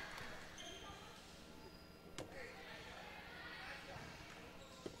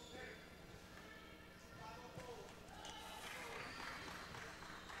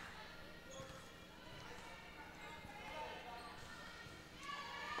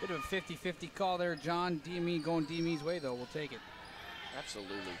 Bit of a 50-50 call there, John. DME going DME's way, though. We'll take it.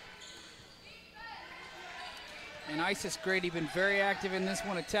 Absolutely. And Isis Grady been very active in this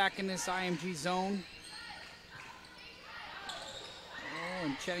one, attacking this IMG zone. Oh,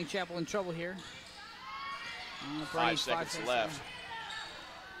 and Channing Chapel in trouble here. 5 seconds left.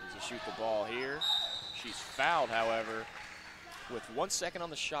 Needs to shoot the ball here. She's fouled, however, with 1 second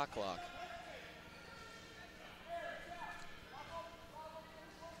on the shot clock.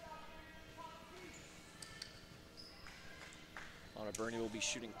 Anna Burney will be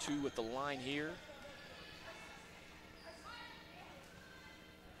shooting 2 at the line here.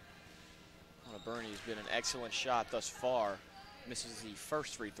 Anna Burney has been an excellent shot thus far. Misses the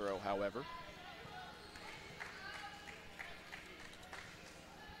first free throw, however.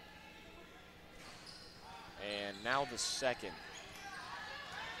 And now the second.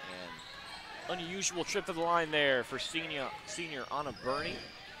 And unusual trip to the line there for senior Anna Burney.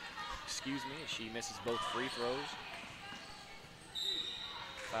 Excuse me, she misses both free throws.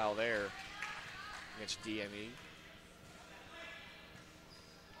 Foul there against DME.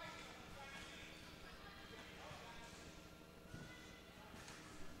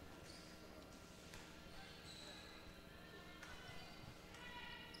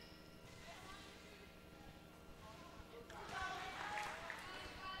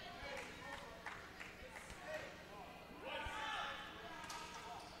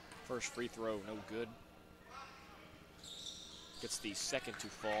 First free throw, no good. Gets the second to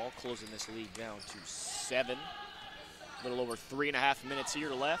fall, closing this lead down to 7. A little over 3.5 minutes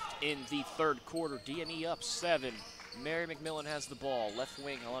here left in the third quarter. DME up 7. Mary McMillan has the ball. Left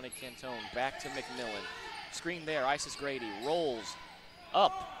wing, Helena Cantone. Back to McMillan. Screen there, Isis Grady rolls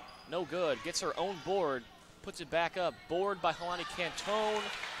up. No good. Gets her own board. Puts it back up. Board by Helena Cantone.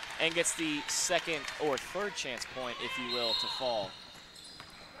 And gets the second or third chance point, if you will, to fall.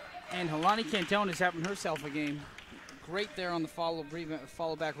 And Helena Cantone is having herself a game. Great there on the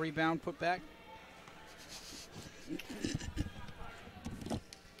follow back rebound, put back.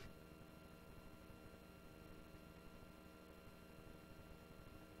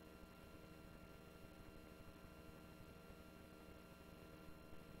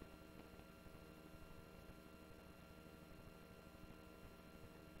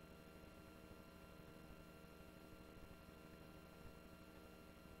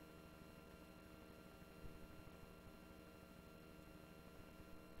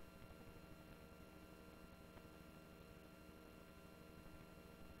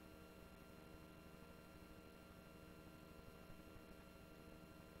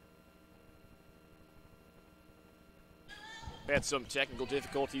 Had some technical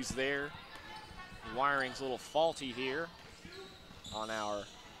difficulties there. Wiring's a little faulty here on our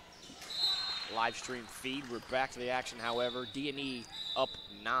live stream feed. We're back to the action, however. DME up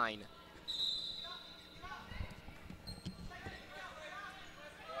 9.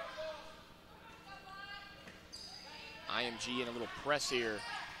 IMG in a little press here.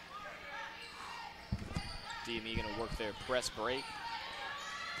 DME gonna work their press break.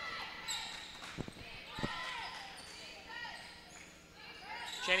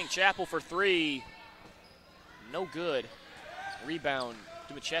 Channing Chapel for 3. No good. Rebound,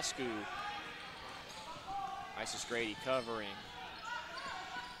 Dumichescu. Isis Grady covering.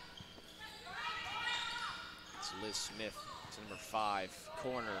 It's Liz Smith to number 5.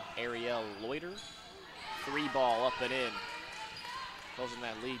 Corner, Ariel Loiter. 3 ball up and in. Closing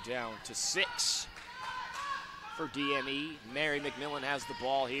that lead down to 6 for DME. Mary McMillan has the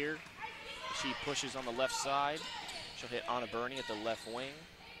ball here. She pushes on the left side. She'll hit Anna Burney at the left wing.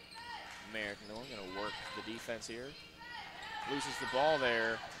 Mary McMillan gonna work the defense here. Loses the ball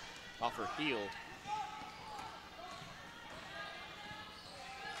there off her heel.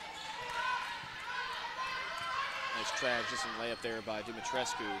 Nice transition layup there by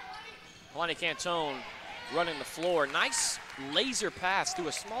Dumitrescu. Helena Cantone running the floor. Nice laser pass through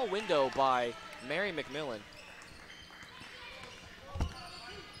a small window by Mary McMillan.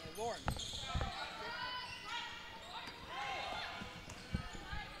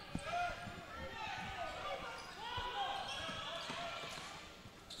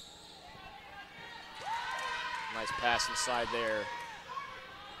 Nice pass inside there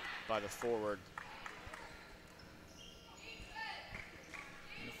by the forward.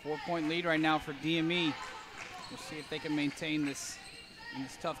 A 4-point lead right now for DME. We'll see if they can maintain this in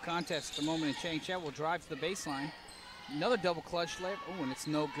this tough contest at the moment. And Chang Chet will drive to the baseline. Another double clutch layup. Oh, and it's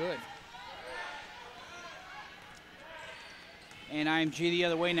no good. And IMG the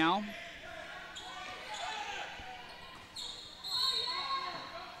other way now.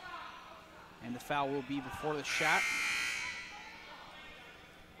 And the foul will be before the shot.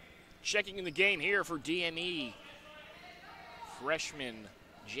 Checking in the game here for DME. Freshman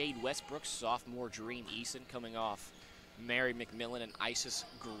Jade Westbrook, sophomore Dream Eason coming off Mary McMillan and Isis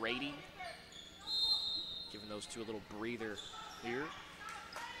Grady. Giving those two a little breather here.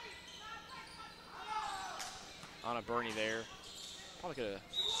 Anna Burney there. Probably could have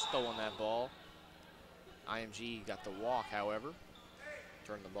stolen that ball. IMG got the walk, however.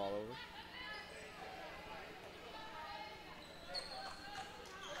 Turned the ball over.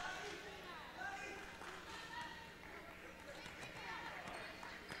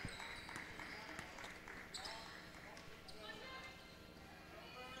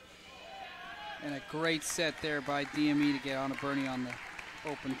 And a great set there by DME to get Anna Burney on the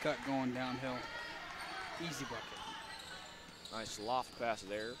open cut going downhill. Easy bucket. Nice loft pass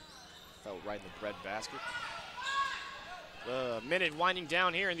there. Fell right in the bread basket. The minute winding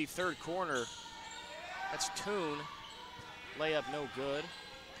down here in the third corner. That's Toon. Layup no good.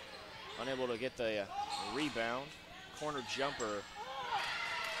 Unable to get the rebound. Corner jumper.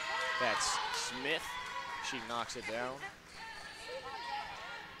 That's Smith. She knocks it down.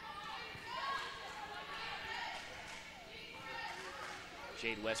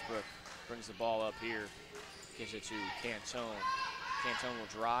 Jade Westbrook brings the ball up here. Gives it to Cantone. Cantone will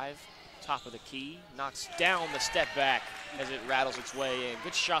drive. Top of the key. Knocks down the step back as it rattles its way in.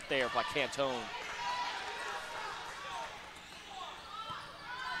 Good shot there by Cantone.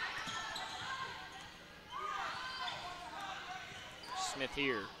 Smith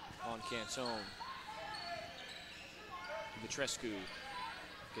here on Cantone. Vitrescu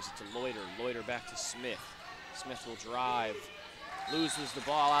gives it to Loiter. Loiter back to Smith. Smith will drive. Loses the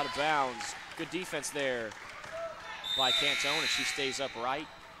ball out of bounds. Good defense there by Cantone, and she stays upright.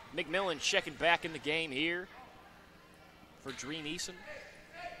 McMillan checking back in the game here for Dream Eason.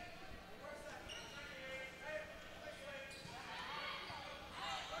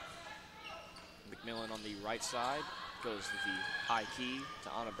 McMillan on the right side. Goes to the high key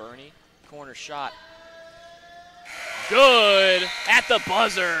to Anna Burney. Corner shot. Good at the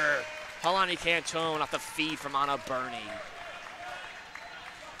buzzer. Helani Cantone off the feed from Anna Burney.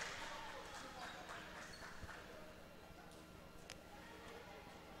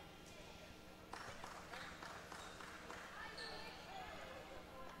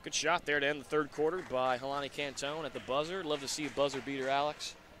 Good shot there to end the third quarter by Helani Cantone at the buzzer. Love to see a buzzer beater,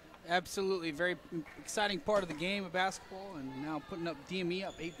 Alex. Absolutely. Very exciting part of the game of basketball, and now putting up DME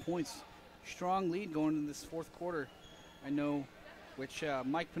up 8 points. Strong lead going into this fourth quarter. I know which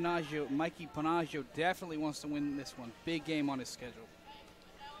Mikey Panaggio definitely wants to win this one. Big game on his schedule.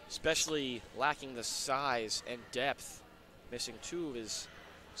 Especially lacking the size and depth. Missing two of his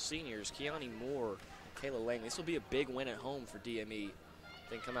seniors, Keani Moore and Kayla Lang. This will be a big win at home for DME.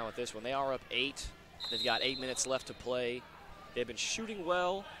 They can come out with this one. They are up 8. They've got 8 minutes left to play. They've been shooting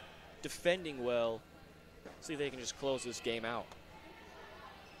well, defending well. See if they can just close this game out.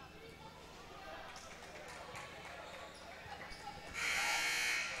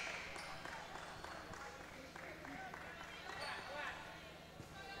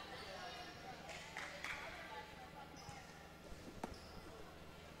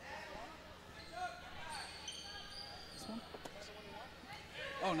 This one?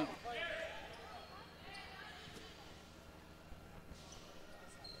 Oh, no.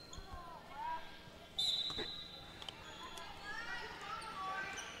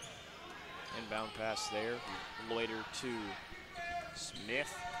 Inbound pass there. Loiter to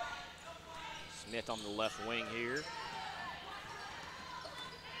Smith. Smith on the left wing here.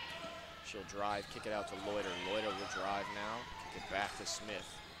 She'll drive, kick it out to Loiter. Loiter will drive now. Kick it back to Smith.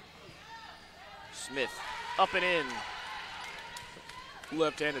 Smith up and in.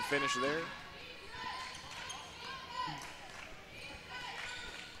 Left-handed finish there.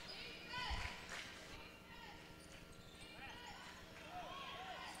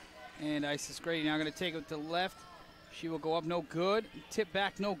 And Isis Grady now going to take it to the left. She will go up, no good. Tip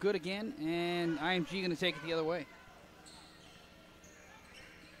back, no good again. And IMG going to take it the other way.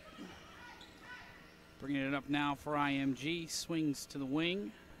 Bringing it up now for IMG. Swings to the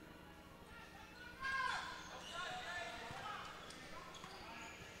wing.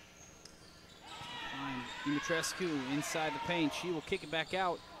 Dimitrescu inside the paint. She will kick it back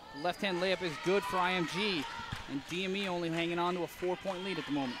out. Left-hand layup is good for IMG. And DME only hanging on to a 4-point lead at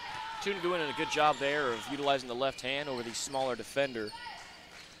the moment. Toon doing a good job there of utilizing the left hand over the smaller defender.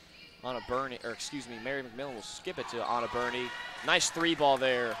 Anna Burney, or excuse me, Mary McMillan will skip it to Anna Burney. Nice three ball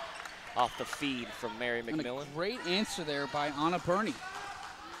there off the feed from Mary McMillan. And a great answer there by Anna Burney.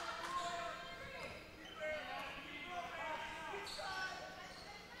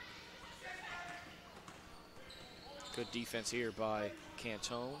 Good defense here by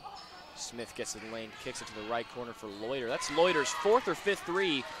Cantone. Smith gets in the lane, kicks it to the right corner for Loiter. That's Loiter's 4th or 5th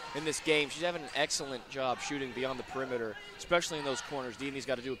three in this game. She's having an excellent job shooting beyond the perimeter, especially in those corners. DME's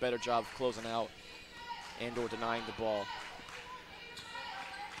got to do a better job of closing out and or denying the ball.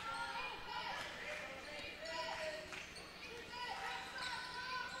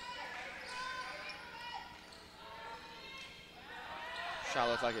 Shot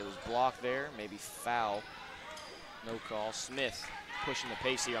looked like it was blocked there, maybe foul. No call. Smith pushing the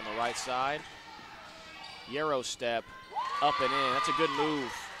pace here on the right side. Euro step, up and in. That's a good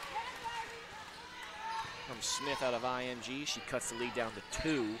move from Smith out of IMG. She cuts the lead down to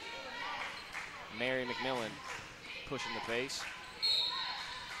 2. Mary McMillan pushing the pace.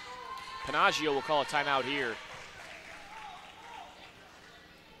 Panaggio will call a timeout here,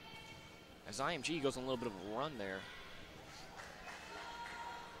 as IMG goes on a little bit of a run there.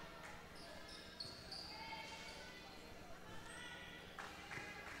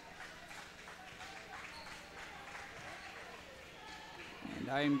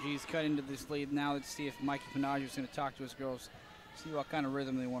 IMG's cut into this lead now. Let's see if Mikey Panaggio is going to talk to his girls, see what kind of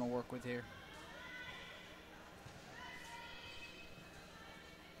rhythm they want to work with here.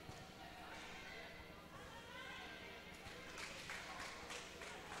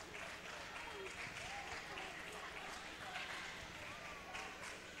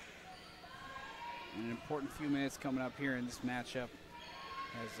 And an important few minutes coming up here in this matchup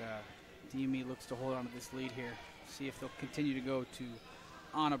as DME looks to hold on to this lead here. See if they'll continue to go to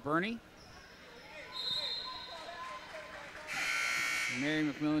Anna Burney. Mary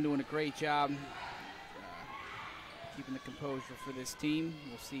McMillan doing a great job keeping the composure for this team.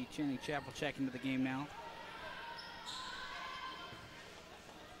 We'll see Channing Chapel check into the game now.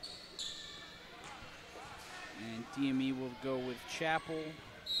 And DME will go with Chapel,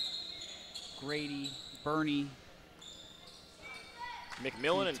 Grady, Burney,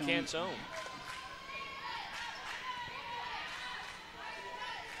 McMillan and Cantone.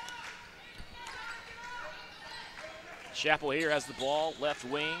 Chapel here has the ball, left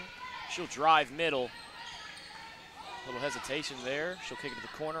wing. She'll drive middle. Little hesitation there. She'll kick it to the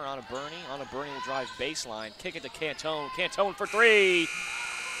corner. Anna Burney. Anna Burney will drive baseline. Kick it to Cantone. Cantone for 3.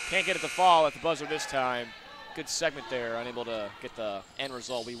 Can't get it to fall at the buzzer this time. Good segment there. Unable to get the end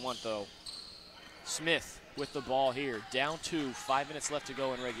result we want, though. Smith with the ball here. Down 2. 5 minutes left to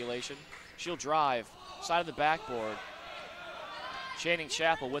go in regulation. She'll drive. Side of the backboard. Channing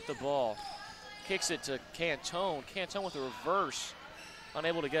Chapel with the ball. Kicks it to Cantone. Cantone with a reverse.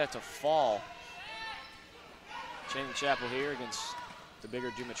 Unable to get it to fall. Channing Chapel here against the bigger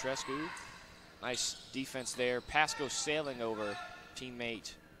Dumitrescu. Nice defense there. Pass goes sailing over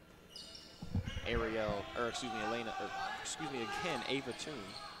teammate Ariel, or excuse me, Elena, or excuse me again, Ava Toon.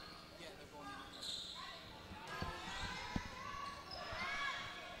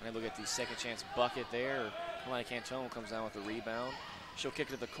 Unable to get the second chance bucket there. Elena Cantone comes down with the rebound. She'll kick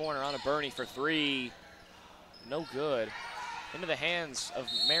it to the corner. Anna Burney for 3. No good. Into the hands of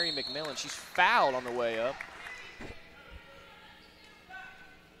Mary McMillan. She's fouled on the way up.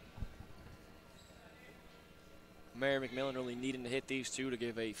 Mary McMillan really needing to hit these two to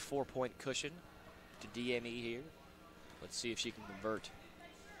give a 4-point cushion to DME here. Let's see if she can convert.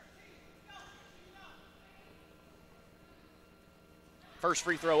 First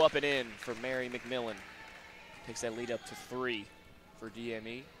free throw up and in for Mary McMillan. Takes that lead up to 3 for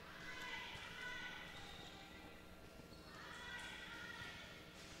DME.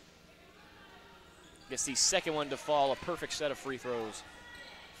 Gets the second one to fall. A perfect set of free throws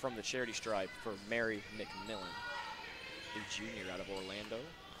from the charity stripe for Mary McMillan, a junior out of Orlando.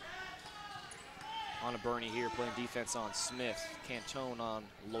 Anna Burney here playing defense on Smith. Cantone on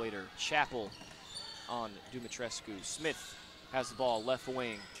Loiter. Chapel on Dumitrescu. Smith has the ball, left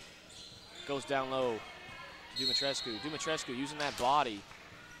wing. Goes down low. Dumitrescu. Dumitrescu using that body,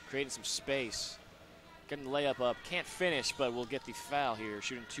 creating some space. Getting the layup up. Can't finish, but will get the foul here.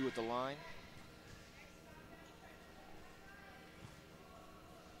 Shooting 2 at the line.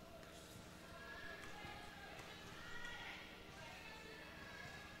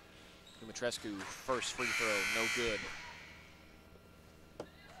 Dumitrescu, first free throw, no good.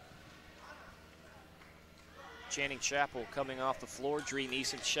 Channing Chapel coming off the floor. Dream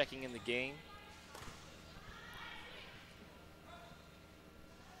Eason checking in the game.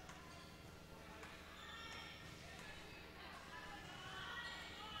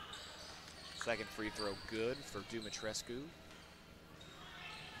 Second free throw good for Dumitrescu.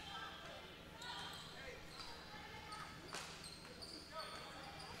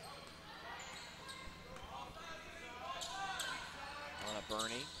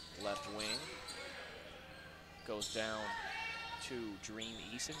 Bernie, left wing, goes down to Dream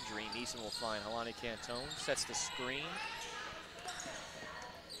Eason. Dream Eason will find Helani Cantone, sets the screen.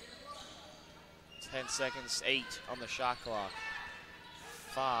 10 seconds, 8 on the shot clock.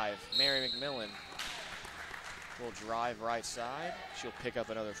 5, Mary McMillan will drive right side. She'll pick up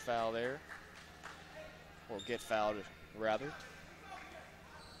another foul there, or get fouled rather.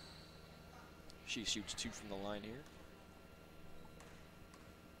 She shoots 2 from the line here.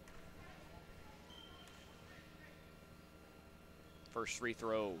 First free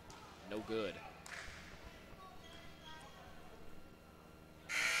throw, no good.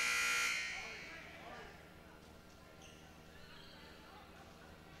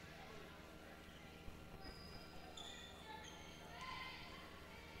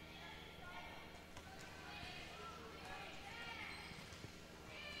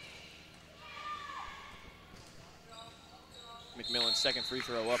 McMillan's second free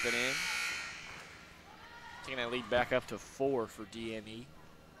throw up and in. Taking that lead back up to 4 for DME.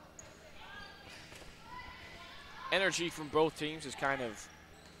 Energy from both teams has kind of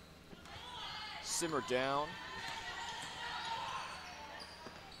simmered down.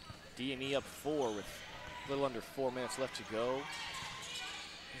 DME up 4 with a little under 4 minutes left to go.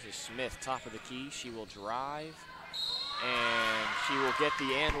 This is Smith, top of the key. She will drive, and she will get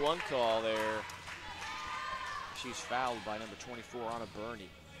the and one call there. She's fouled by number 24, Anna Burney.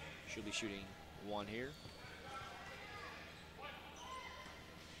 She'll be shooting 1 here.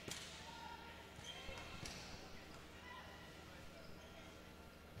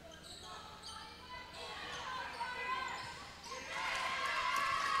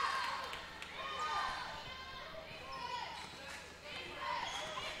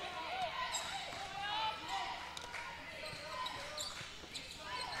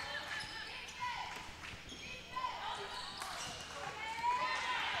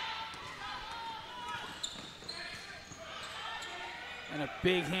 And a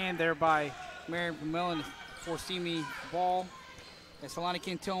big hand there by Mary McMillan to force Steamy ball. As Helani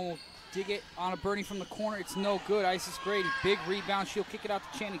Cantone will dig it on a Bernie from the corner. It's no good. Isis Grady, big rebound. She'll kick it out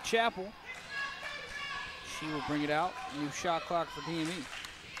to Channing Chapel. She will bring it out. New shot clock for DME.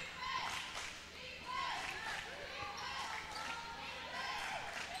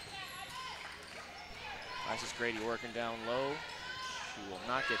 Isis Grady working down low. She will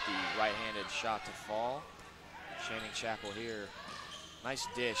not get the right-handed shot to fall. Channing Chapel here. Nice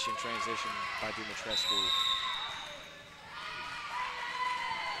dish in transition by Dumitrescu.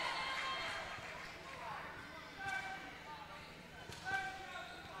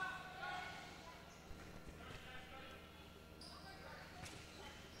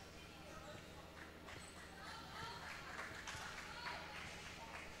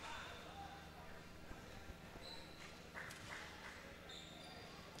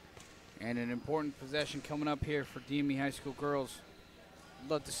 And an important possession coming up here for DME High School girls.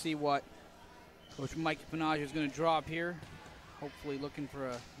 Love to see what Coach Mike Panage is going to drop here. Hopefully looking for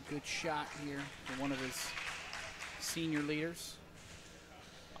a good shot here for one of his senior leaders.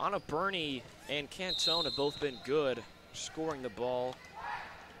 Anna Burney and Cantone have both been good scoring the ball.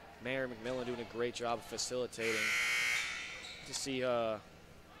 Mary McMillan doing a great job of facilitating. To see a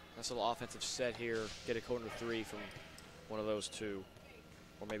nice little offensive set here, get a corner 3 from one of those two.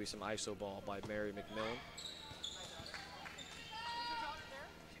 Or maybe some ISO ball by Mary McMillan.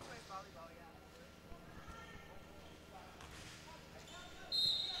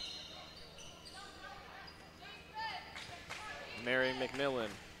 Mary McMillan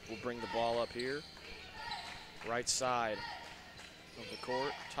will bring the ball up here. Right side of the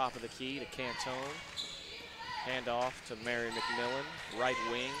court, top of the key to Cantone. Hand off to Mary McMillan. Right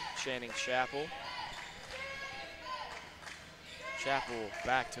wing, Channing Chapel. Chapel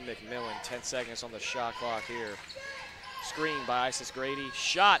back to McMillan. 10 seconds on the shot clock here. Screen by Isis Grady.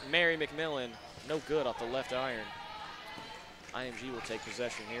 Shot, Mary McMillan. No good off the left iron. IMG will take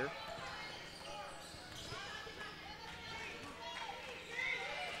possession here.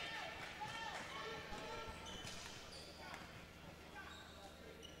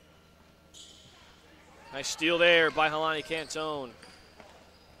 Nice steal there by Helani Cantone.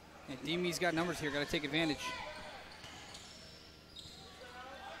 And DME's got numbers here, got to take advantage.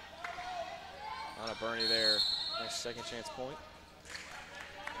 Anna Burney there. Nice second chance point.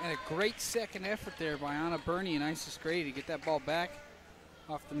 And a great second effort there by Anna Burney and Isis Grady to get that ball back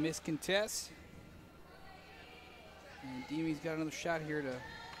off the missed contest. And DME's got another shot here to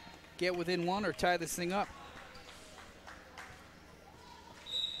get within one or tie this thing up.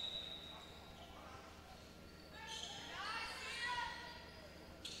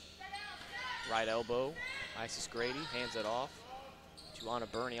 Right elbow, Isis Grady hands it off to Anna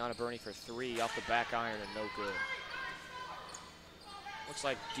Burney. Anna Burney for three off the back iron and no good. Looks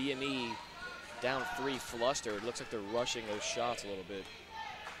like DME down three flustered. Looks like they're rushing those shots a little bit.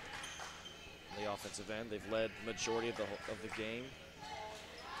 On the offensive end, they've led majority of the game.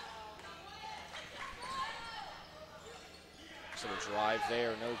 So the drive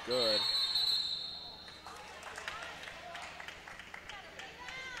there, no good.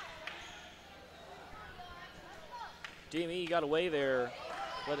 DME got away there,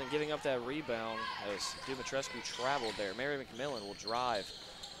 giving up that rebound as Dumitrescu traveled there. Mary McMillan will drive.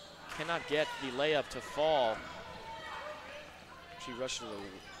 Cannot get the layup to fall. She rushed to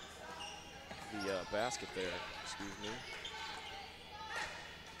the basket there, excuse me.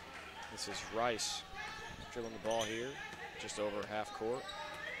 This is Rice dribbling the ball here, just over half court.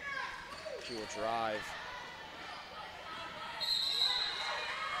 She will drive.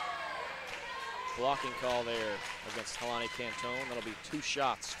 Blocking call there against Helani Cantone. That'll be 2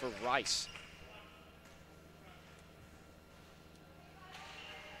 shots for Rice.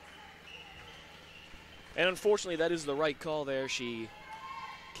 And unfortunately, that is the right call there. She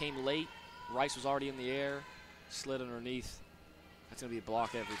came late. Rice was already in the air, slid underneath. That's going to be a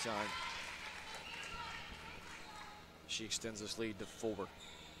block every time. She extends this lead to 4.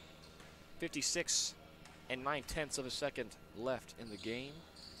 56 and 9/10 of a second left in the game.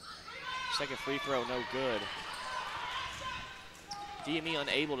 Second free throw, no good. DME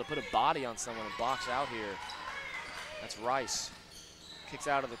unable to put a body on someone and box out here. That's Rice. Kicks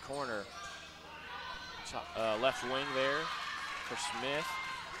out of the corner. Left wing there for Smith.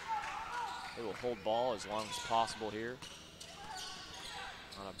 They will hold ball as long as possible here.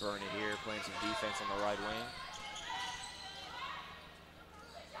 Anna Burney here playing some defense on the right wing.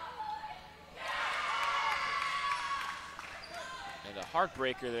 And a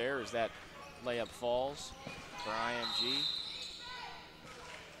heartbreaker there as that layup falls for IMG.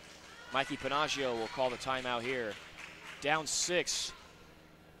 Mikey Panaggio will call the timeout here. Down 6.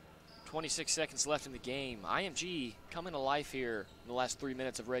 26 seconds left in the game. IMG coming to life here in the last 3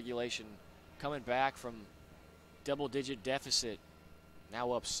 minutes of regulation. Coming back from double-digit deficit.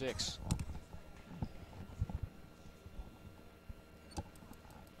 Now up 6.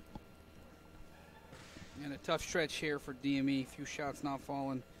 And a tough stretch here for DME. Few shots not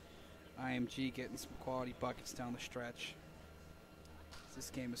falling. IMG getting some quality buckets down the stretch. This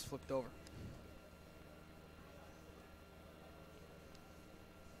game is flipped over.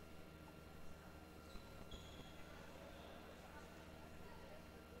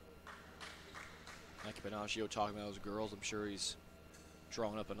 Mikey Panaggio talking about those girls. I'm sure he's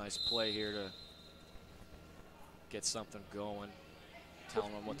drawing up a nice play here to get something going,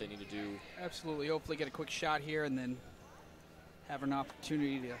 telling them what they need to do. Absolutely. Hopefully get a quick shot here and then have an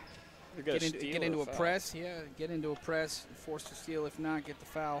opportunity to get into a press. Yeah, get into a press, force to steal. If not, get the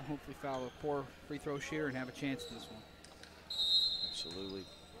foul. Hopefully foul a poor free throw shooter and have a chance in this one. Absolutely.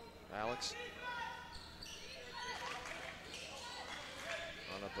 Alex.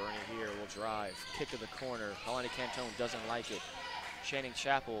 Anna Burney here will drive. Kick to the corner. Helani Cantone doesn't like it. Channing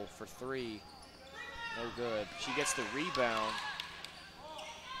Chapel for 3. No good. She gets the rebound.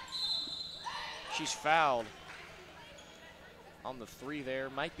 She's fouled on the 3 there.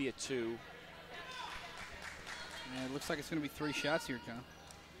 Might be a 2. Yeah, it looks like it's going to be 3 shots here, John.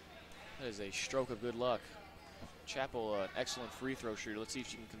 That is a stroke of good luck. Chapel, an excellent free throw shooter. Let's see if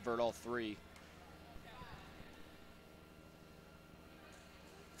she can convert all 3.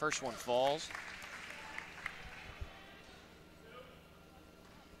 First one falls.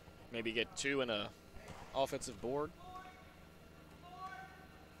 Maybe get 2 and a offensive board.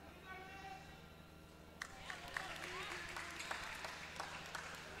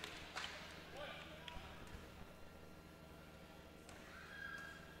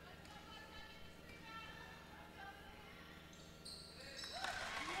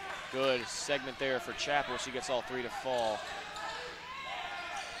 Good segment there for Chapel. She gets all 3 to fall.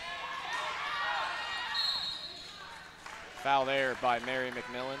 Foul there by Mary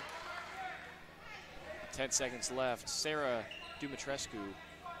McMillan. 10 seconds left. Sarah Dumitrescu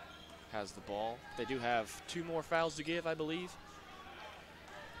has the ball. They do have 2 more fouls to give, I believe.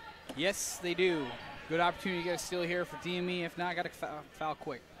 Yes, they do. Good opportunity to get a steal here for DME. If not, got to foul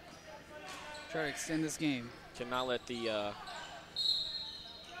quick. Try to extend this game. Cannot let the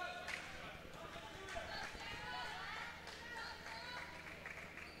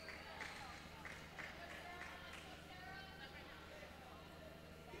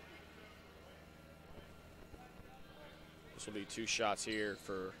This will be 2 shots here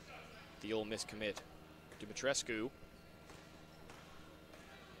for the Ole Miss commit, Dumitrescu.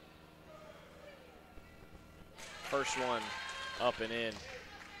 First one up and in,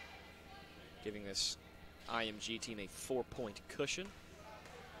 giving this IMG team a 4-point cushion.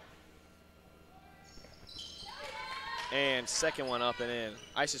 And second one up and in.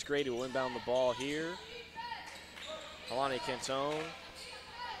 Isis Grady will inbound the ball here. Alani Cantone.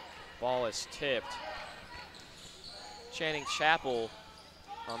 Ball is tipped. Channing Chapel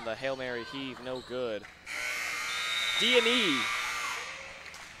on the Hail Mary heave, no good. DME,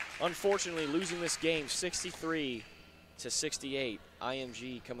 unfortunately, losing this game 63-68.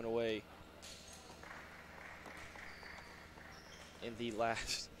 IMG coming away in the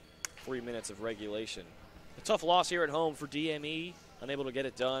last 3 minutes of regulation. A tough loss here at home for DME, unable to get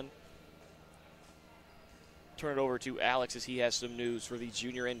it done. Turn it over to Alex as he has some news for the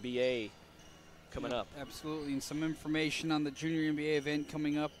Junior NBA coming up. Absolutely, and some information on the Junior NBA event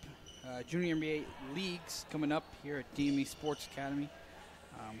coming up. Junior NBA leagues coming up here at DME Sports Academy.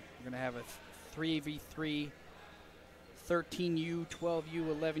 We're going to have a 3v3, 13U, 12U,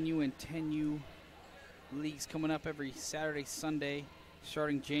 11U, and 10U leagues coming up every Saturday, Sunday,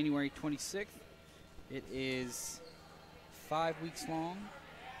 starting January 26th. It is 5 weeks long.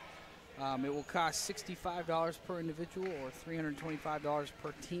 It will cost $65 per individual or $325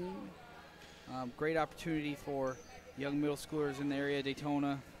 per team. Great opportunity for young middle schoolers in the area,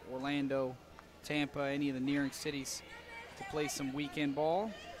 Daytona, Orlando, Tampa, any of the nearing cities, to play some weekend ball.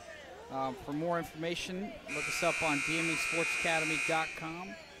 For more information, look us up on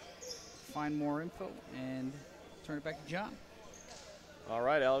dmesportsacademy.com. Find more info and turn it back to John. All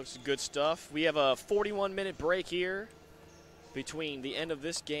right, Alex, good stuff. We have a 41-minute break here between the end of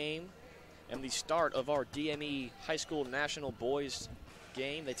this game and the start of our DME High School National Boys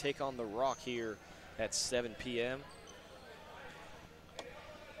game. They take on the Rock here at 7 p.m.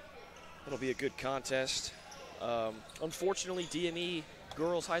 It'll be a good contest. Unfortunately, DME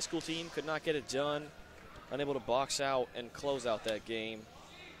girls high school team could not get it done, unable to box out and close out that game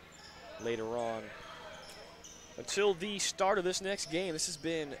later on. Until the start of this next game, this has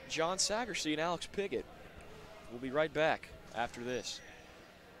been John Sagersey and Alex Piggott. We'll be right back after this.